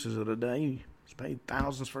producers of the day, he paid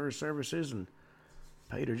thousands for her services and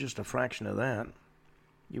paid her just a fraction of that,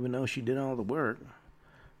 even though she did all the work.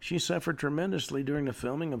 She suffered tremendously during the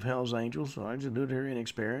filming of Hell's Angels, largely due to her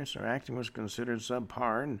inexperience. Her acting was considered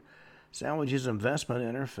subpar, and salvage's investment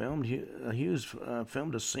in her Hughes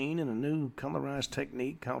filmed a scene in a new colorized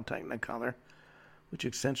technique called Technicolor, which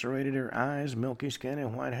accentuated her eyes, milky skin,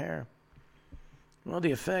 and white hair. Well,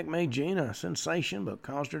 the effect made Jean a sensation, but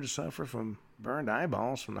caused her to suffer from burned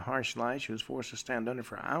eyeballs from the harsh light she was forced to stand under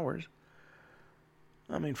for hours.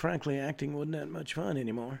 I mean, frankly, acting wasn't that much fun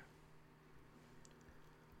anymore.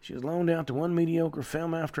 She was loaned out to one mediocre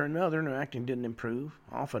film after another, and her acting didn't improve,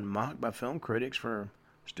 often mocked by film critics for her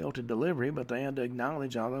stilted delivery, but they had to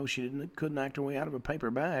acknowledge, although she couldn't act her way out of a paper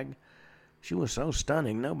bag, she was so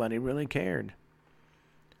stunning nobody really cared.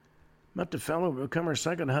 But the fellow would become her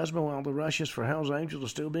second husband while the rushes for Hell's Angels were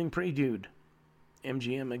still being previewed.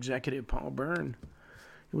 MGM executive Paul Byrne,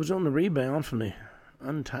 who was on the rebound from the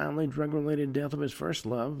untimely drug-related death of his first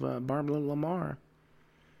love, Barbara Lamar.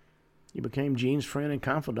 He became Jean's friend and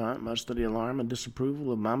confidant, much to the alarm and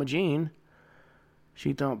disapproval of Mama Jean.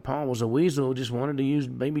 She thought Paul was a weasel who just wanted to use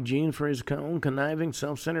baby Jean for his own conniving,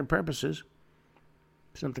 self-centered purposes.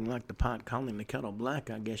 Something like the pot calling the kettle black,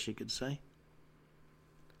 I guess you could say.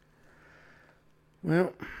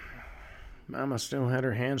 Well, Mama still had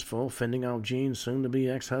her hands full, fending off Jean's soon-to-be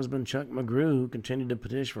ex-husband Chuck McGrew, who continued to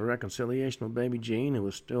petition for reconciliation with baby Jean, who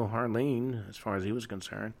was still Harleen, as far as he was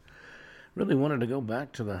concerned. Really wanted to go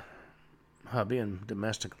back to the hubby and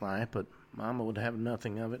domestic life, but Mama would have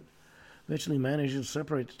nothing of it. Eventually managed to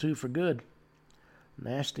separate the two for good.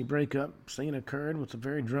 Nasty breakup scene occurred with the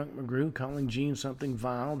very drunk McGrew calling Jean something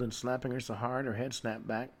vile and slapping her so hard her head snapped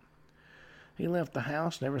back. He left the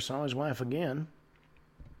house, never saw his wife again.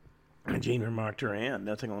 Jean remarked to her aunt,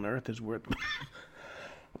 "Nothing on earth is worth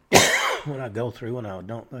what I go through, and I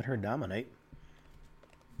don't let her dominate."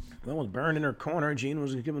 Well, with Byrne in her corner, Jean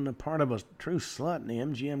was given the part of a true slut in the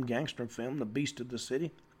MGM gangster film, The Beast of the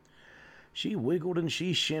City. She wiggled and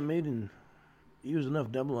she shimmied and used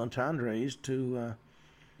enough double entendres to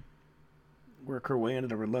work her way into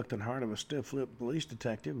the reluctant heart of a stiff-lipped police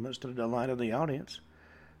detective, much to the delight of the audience.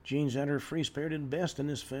 Jean's at her free-spirited best in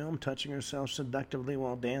this film, touching herself seductively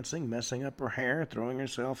while dancing, messing up her hair, throwing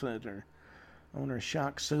herself on her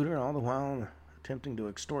shock suitor, all the while attempting to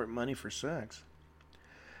extort money for sex.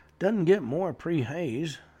 Doesn't get more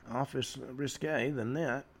pre-Hayes office risque than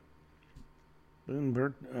that.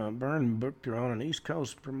 Byrne booked her on an East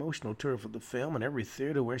Coast promotional tour for the film, and every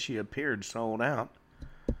theater where she appeared sold out.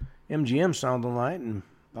 MGM saw the light and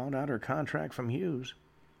bought out her contract from Hughes.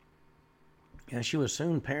 And she was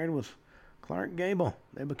soon paired with Clark Gable.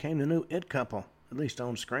 They became the new it couple, at least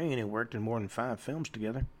on screen, who worked in more than 5 films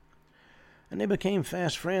together. And they became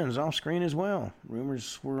fast friends off screen as well. Rumors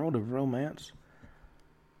swirled of romance.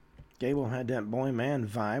 Gable had that boy-man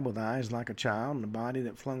vibe with eyes like a child and a body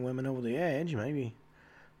that flung women over the edge. Maybe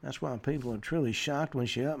that's why people are truly shocked when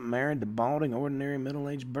she up and married the balding, ordinary,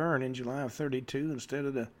 middle-aged Byrne in July of '32 instead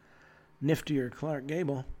of the niftier Clark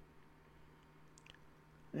Gable.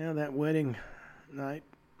 Yeah, that wedding night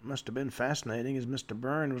must have been fascinating, as Mr.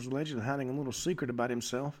 Byrne was allegedly hiding a little secret about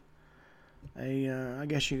himself. I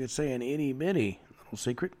guess you could say an itty-bitty little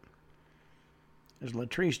secret. As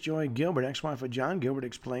Latrice Joy Gilbert, ex-wife of John Gilbert,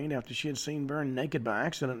 explained after she had seen Byrne naked by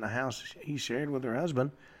accident in the house he shared with her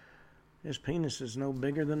husband, "His penis is no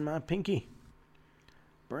bigger than my pinky."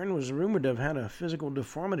 Byrne was rumored to have had a physical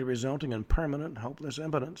deformity resulting in permanent, hopeless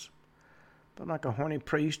impotence. But like a horny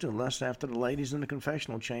priest who lusts after the ladies in the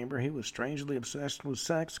confessional chamber, he was strangely obsessed with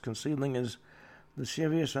sex, concealing his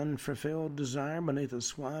lascivious, unfulfilled desire beneath a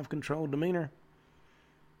suave, controlled demeanor.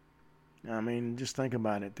 I mean, just think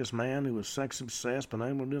about it. This man who was sex-obsessed but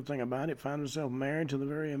unable to do anything about it found himself married to the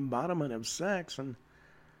very embodiment of sex and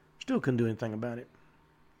still couldn't do anything about it.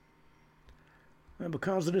 And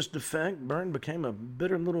because of this defect, Byrne became a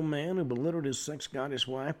bitter little man who belittled his sex goddess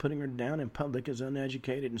wife, putting her down in public as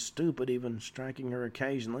uneducated and stupid, even striking her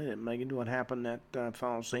occasionally. That made what happened that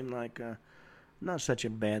fall seem like not such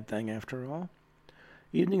a bad thing after all.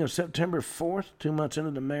 Evening of September 4th, 2 months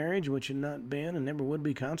into the marriage, which had not been and never would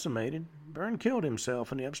be consummated, Byrne killed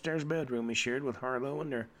himself in the upstairs bedroom he shared with Harlow in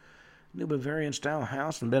their new Bavarian-style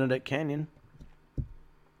house in Benedict Canyon.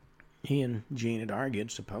 He and Jean had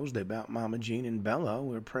argued supposedly about Mama Jean and Bella, who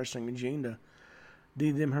were pressing Jean to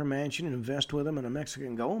deed them her mansion and invest with them in a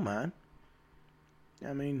Mexican gold mine.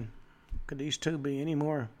 I mean, could these two be any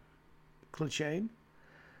more cliched?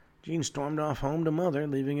 Jean stormed off home to Mother,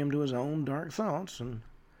 leaving him to his own dark thoughts, and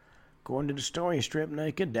according to the story, he stripped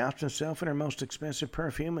naked, doused himself in her most expensive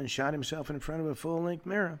perfume, and shot himself in front of a full-length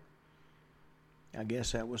mirror. I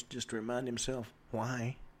guess that was just to remind himself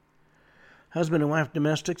why. Husband and wife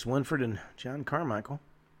domestics, Winfred and John Carmichael,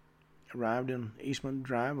 arrived in Eastman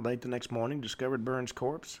Drive late the next morning, discovered Byrne's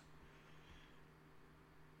corpse.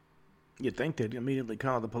 You'd think they'd immediately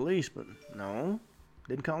call the police, but no,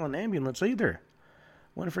 didn't call an ambulance either.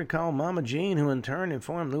 Winfred called Mama Jean, who in turn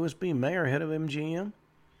informed Louis B. Mayer, head of MGM.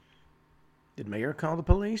 Did Mayer call the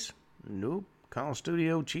police? Nope. Called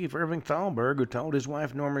studio chief Irving Thalberg, who told his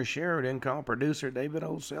wife Norma Scherer, then called producer David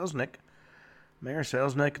O. Selznick. Mayor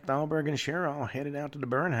Selznick, Thalberg, and Scherer all headed out to the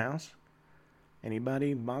Byrne house.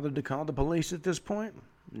 Anybody bothered to call the police at this point?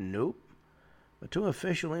 Nope. But 2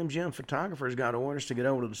 official MGM photographers got orders to get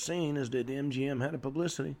over to the scene, as did the MGM head of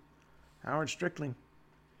publicity, Howard Strickling.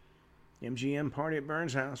 MGM party at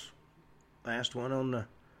Byrne's house. Last one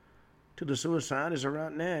to the suicide is a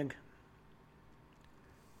rotten egg.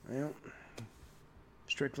 Well,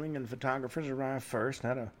 Strickling and photographers arrived first,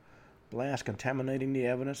 had a blast contaminating the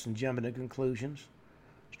evidence and jumping to conclusions.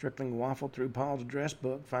 Strickling waffled through Paul's address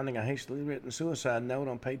book, finding a hastily written suicide note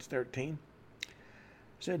on page 13.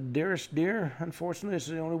 Said, "Dearest dear, unfortunately this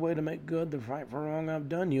is the only way to make good the right for wrong I've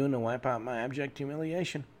done you and to wipe out my abject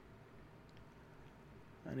humiliation."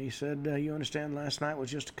 And he said, "You understand last night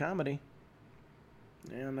was just a comedy."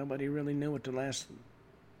 Yeah, nobody really knew what the last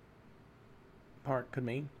part could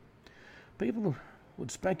mean. People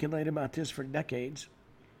would speculate about this for decades.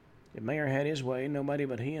 If Mayer had his way, nobody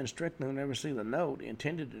but he and Strickland would ever see the note. He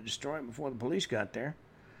intended to destroy it before the police got there.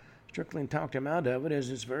 Strickland talked him out of it, as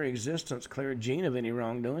its very existence cleared Jean of any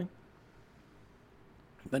wrongdoing.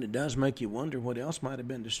 But it does make you wonder what else might have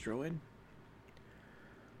been destroyed.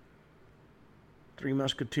 3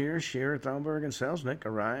 musketeers, Scherer, Thalberg, and Selznick,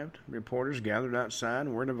 arrived. Reporters gathered outside,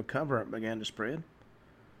 and word of a cover-up began to spread.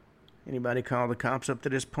 Anybody call the cops up to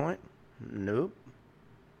this point? Nope.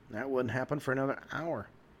 That wouldn't happen for another hour.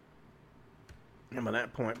 And by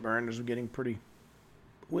that point, Byrne was getting pretty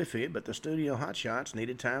whiffy, but the studio hotshots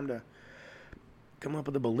needed time to come up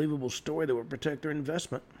with a believable story that would protect their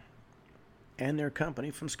investment and their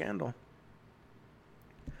company from scandal.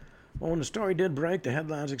 Well, when the story did break, the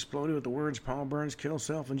headlines exploded with the words, "Paul Byrne's killed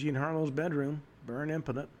self in Jean Harlow's bedroom. Byrne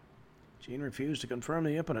impotent." Jean refused to confirm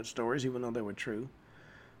the impotent stories, even though they were true.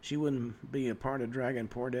 She wouldn't be a part of dragging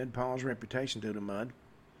poor dead Paul's reputation through the mud.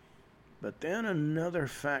 But then another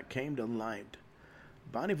fact came to light.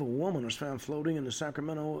 The body of a woman was found floating in the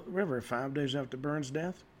Sacramento River 5 days after Byrne's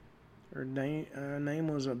death. Her name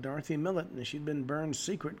was Dorothy Millett, and she'd been Byrne's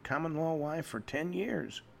secret common-law wife for 10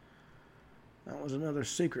 years. That was another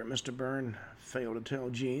secret Mr. Byrne failed to tell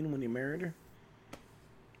Jean when he married her.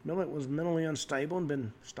 Millett was mentally unstable and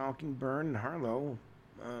been stalking Byrne and Harlow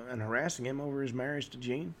and harassing him over his marriage to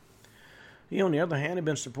Jean. He, on the other hand, had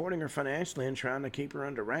been supporting her financially and trying to keep her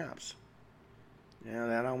under wraps. Yeah,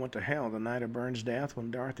 that all went to hell the night of Byrne's death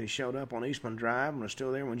when Dorothy showed up on Eastman Drive and was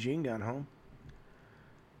still there when Jean got home.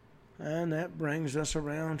 And that brings us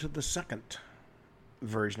around to the second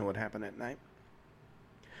version of what happened that night.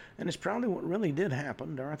 And it's probably what really did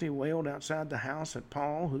happen. Dorothy wailed outside the house at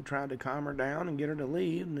Paul, who tried to calm her down and get her to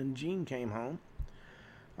leave, and then Jean came home.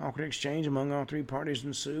 Awkward exchange among all three parties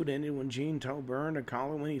ensued, ended when Jean told Byrne to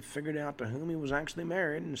call her when he figured out to whom he was actually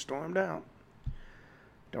married, and stormed out.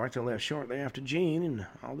 Dorothy left shortly after Jean, and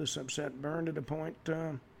all this upset Byrne to the point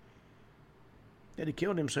that he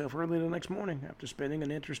killed himself early the next morning after spending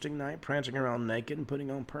an interesting night prancing around naked and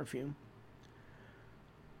putting on perfume.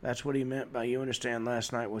 That's what he meant by, "You understand,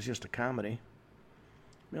 last night was just a comedy."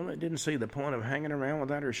 Millett didn't see the point of hanging around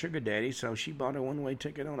without her sugar daddy, so she bought a one-way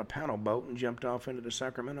ticket on a paddle boat and jumped off into the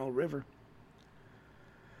Sacramento River.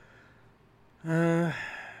 Well,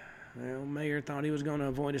 Mayer thought he was going to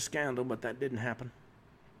avoid a scandal, but that didn't happen.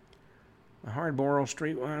 The hardboiled,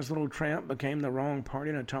 streetwise little tramp became the wrong party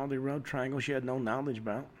in a tawdry road triangle she had no knowledge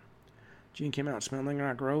about. Jean came out smelling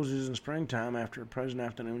like roses in springtime after a pleasant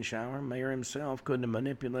afternoon shower. Mayer himself couldn't have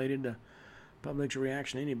manipulated the public's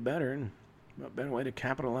reaction any better, and what better way to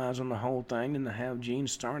capitalize on the whole thing than to have Jean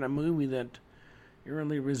star in a movie that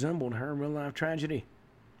eerily resembled her real-life tragedy.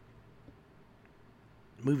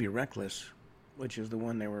 The movie Reckless, which is the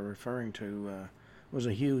one they were referring to, was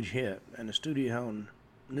a huge hit, and the studio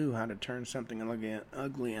knew how to turn something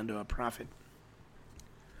ugly into a profit.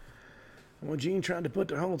 Well, Jean tried to put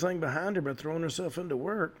the whole thing behind her by throwing herself into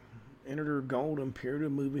work. Entered her golden period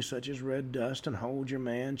of movies such as Red Dust and Hold Your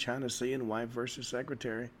Man, China Sea, and Wife vs.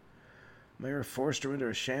 Secretary. Mayer forced her into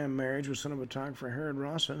a sham marriage with cinematographer Harold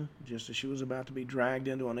Rawson, just as she was about to be dragged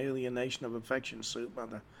into an alienation of affection suit by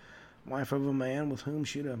the wife of a man with whom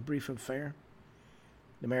she had a brief affair.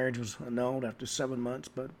 The marriage was annulled after 7 months,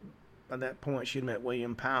 but by that point she had met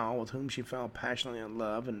William Powell, with whom she fell passionately in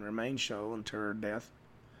love and remained so until her death.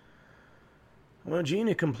 Well, Jean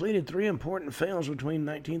had completed 3 important films between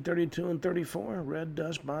 1932 and 34, Red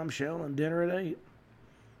Dust, Bombshell, and Dinner at 8.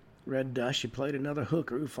 Red Dust, she played another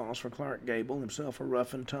hooker who falls for Clark Gable, himself a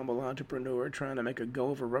rough-and-tumble entrepreneur trying to make a go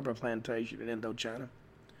of a rubber plantation in Indochina.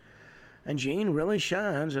 And Jean really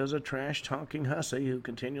shines as a trash-talking hussy who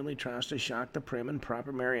continually tries to shock the prim and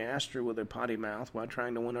proper Mary Astor with her potty mouth while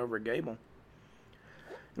trying to win over Gable.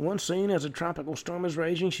 In one scene, as a tropical storm is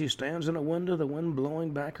raging, she stands in a window, the wind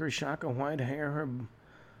blowing back her shock of white hair, her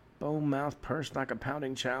bow mouth pursed like a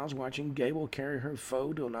pouting child's, watching Gable carry her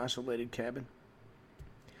foe to an isolated cabin.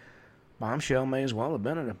 Bombshell may as well have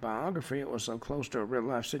been a biography. It was so close to a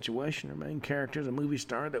real-life situation. Her main character is a movie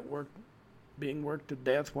star that being worked to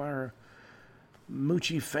death while her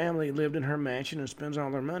Moochie family lived in her mansion and spends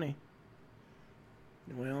all their money.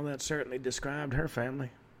 Well, that certainly described her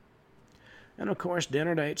family. And of course,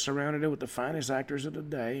 Dinner Date surrounded her with the finest actors of the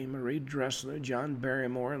day: Marie Dressler, John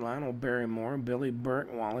Barrymore, Lionel Barrymore, Billy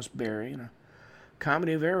Burke, Wallace Beery, and a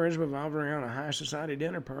comedy of errors revolving around a high society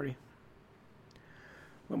dinner party.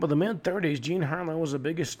 Well, by the mid-30s, Jean Harlow was the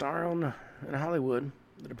biggest star in Hollywood.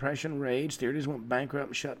 The Depression raged, theaters went bankrupt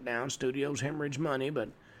and shut down, studios hemorrhaged money, but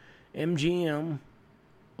MGM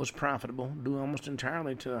was profitable, due almost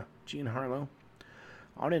entirely to Jean Harlow.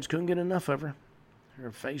 Audience couldn't get enough of her.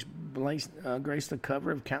 Her face graced the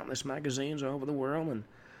cover of countless magazines all over the world, and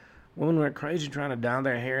women went crazy trying to dye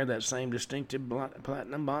their hair that same distinctive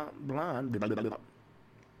platinum blonde.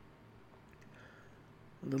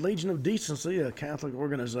 The Legion of Decency, a Catholic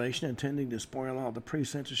organization intending to spoil all the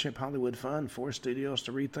pre-censorship Hollywood fun, forced studios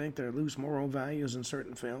to rethink their loose moral values in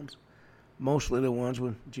certain films, mostly the ones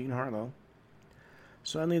with Jean Harlow.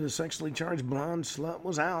 Suddenly, the sexually charged blonde slut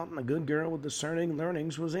was out, and a good girl with discerning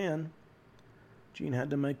learnings was in. Jean had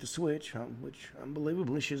to make the switch, which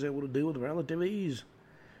unbelievably she was able to do with relative ease.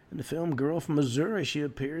 In the film Girl from Missouri, she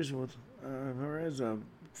appears with her as a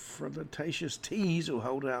flirtatious tease who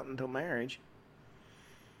hold out until marriage.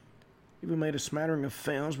 Even made a smattering of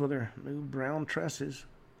films with her new brown tresses.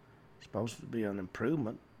 Supposed to be an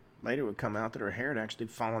improvement. Later it would come out that her hair had actually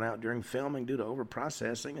fallen out during filming due to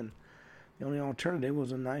overprocessing, and the only alternative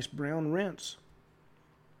was a nice brown rinse.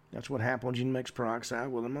 That's what happens when you mix peroxide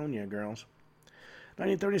with ammonia, girls.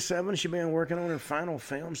 1937, she began working on her final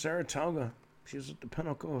film, Saratoga. She was at the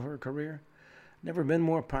pinnacle of her career. Never been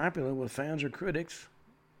more popular with fans or critics.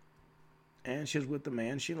 And she was with the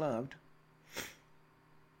man she loved.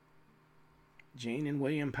 Jean and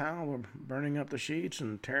William Powell were burning up the sheets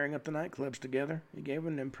and tearing up the nightclubs together. He gave her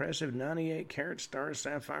an impressive 98-carat star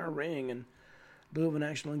sapphire ring in lieu of an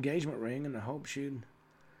actual engagement ring in the hope she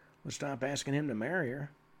would stop asking him to marry her.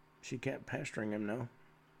 She kept pestering him, though.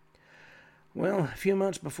 Well, a few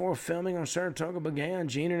months before filming on Saratoga began,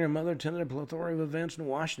 Jean and her mother attended a plethora of events in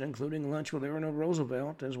Washington, including lunch with Eleanor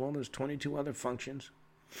Roosevelt, as well as 22 other functions.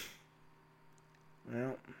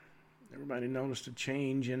 Well, everybody noticed a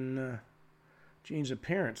change in Jean's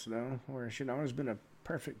appearance, though, where she'd always been a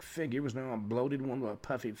perfect figure, was now a bloated one with a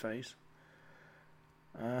puffy face.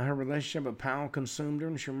 Her relationship with Powell consumed her,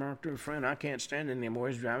 and she remarked to her friend, "I can't stand it anymore.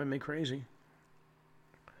 He's driving me crazy."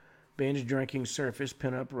 Binge drinking surfaced,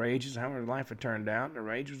 pent-up rage is how her life had turned out, and the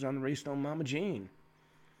rage was unleashed on Mama Jean,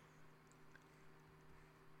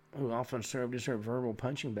 who often served as her verbal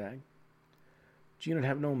punching bag. Jean would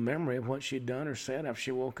have no memory of what she'd done or said after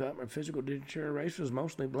she woke up. Her physical deterioration was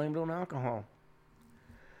mostly blamed on alcohol.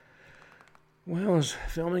 Well, as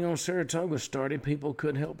filming on Saratoga started, people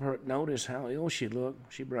couldn't help but notice how ill she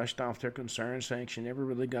looked. She brushed off their concerns, saying she never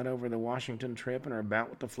really got over the Washington trip and her bout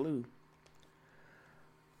with the flu.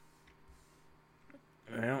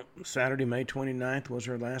 Well, Saturday, May 29th was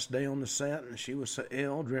her last day on the set, and she was so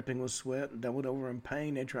ill, dripping with sweat, and doubled over in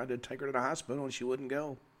pain. They tried to take her to the hospital, and she wouldn't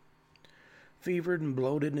go. Fevered and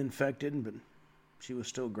bloated and infected, but she was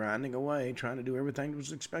still grinding away, trying to do everything that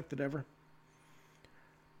was expected of her.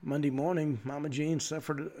 Monday morning, Mama Jean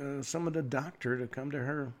summoned a doctor to come to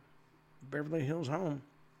her Beverly Hills home.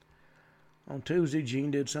 On Tuesday,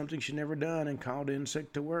 Jean did something she'd never done and called in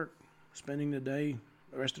sick to work, spending the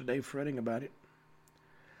rest of the day fretting about it.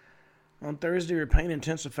 On Thursday, her pain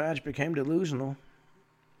intensified. She became delusional.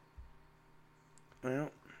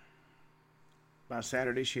 Well, by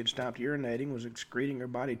Saturday, she had stopped urinating, was excreting her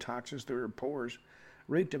body toxins through her pores,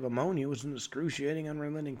 reeked of ammonia, was in excruciating,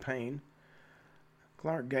 unrelenting pain.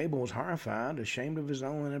 Clark Gable was horrified, ashamed of his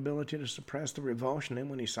own inability to suppress the revulsion in him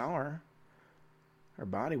when he saw her. Her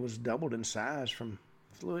body was doubled in size from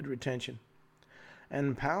fluid retention.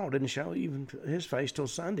 And Powell didn't show even his face till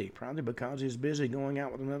Sunday, probably because he was busy going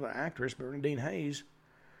out with another actress, Bernadine Hayes.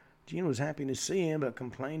 Jean was happy to see him, but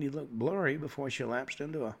complained he looked blurry before she lapsed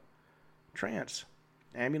into a trance.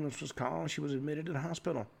 Ambulance was called, and she was admitted to the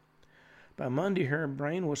hospital. By Monday, her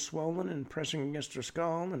brain was swollen and pressing against her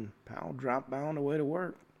skull, and Powell dropped by on the way to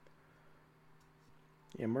work.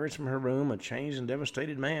 He emerged from her room a changed and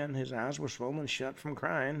devastated man. His eyes were swollen shut from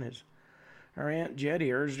crying. Her Aunt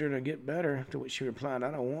Jetty urged her to get better, to which she replied,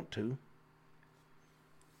 "I don't want to."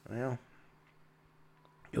 Well,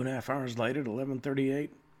 2.5 hours later, at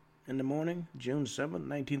 11:38 in the morning, June 7th,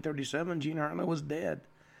 1937, Jean Harlow was dead.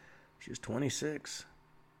 She was 26.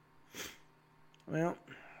 Well,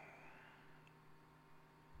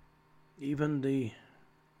 even the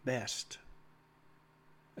best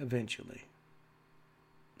eventually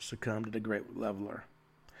succumbed to the great leveler.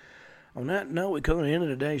 On that note, we come to the end of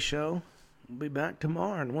today's show. We'll be back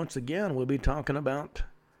tomorrow, and once again, we'll be talking about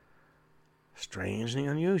strange and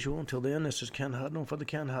unusual. Until then, this is Ken Hudnall for the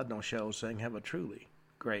Ken Hudnall Show, saying have a truly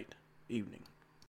great evening.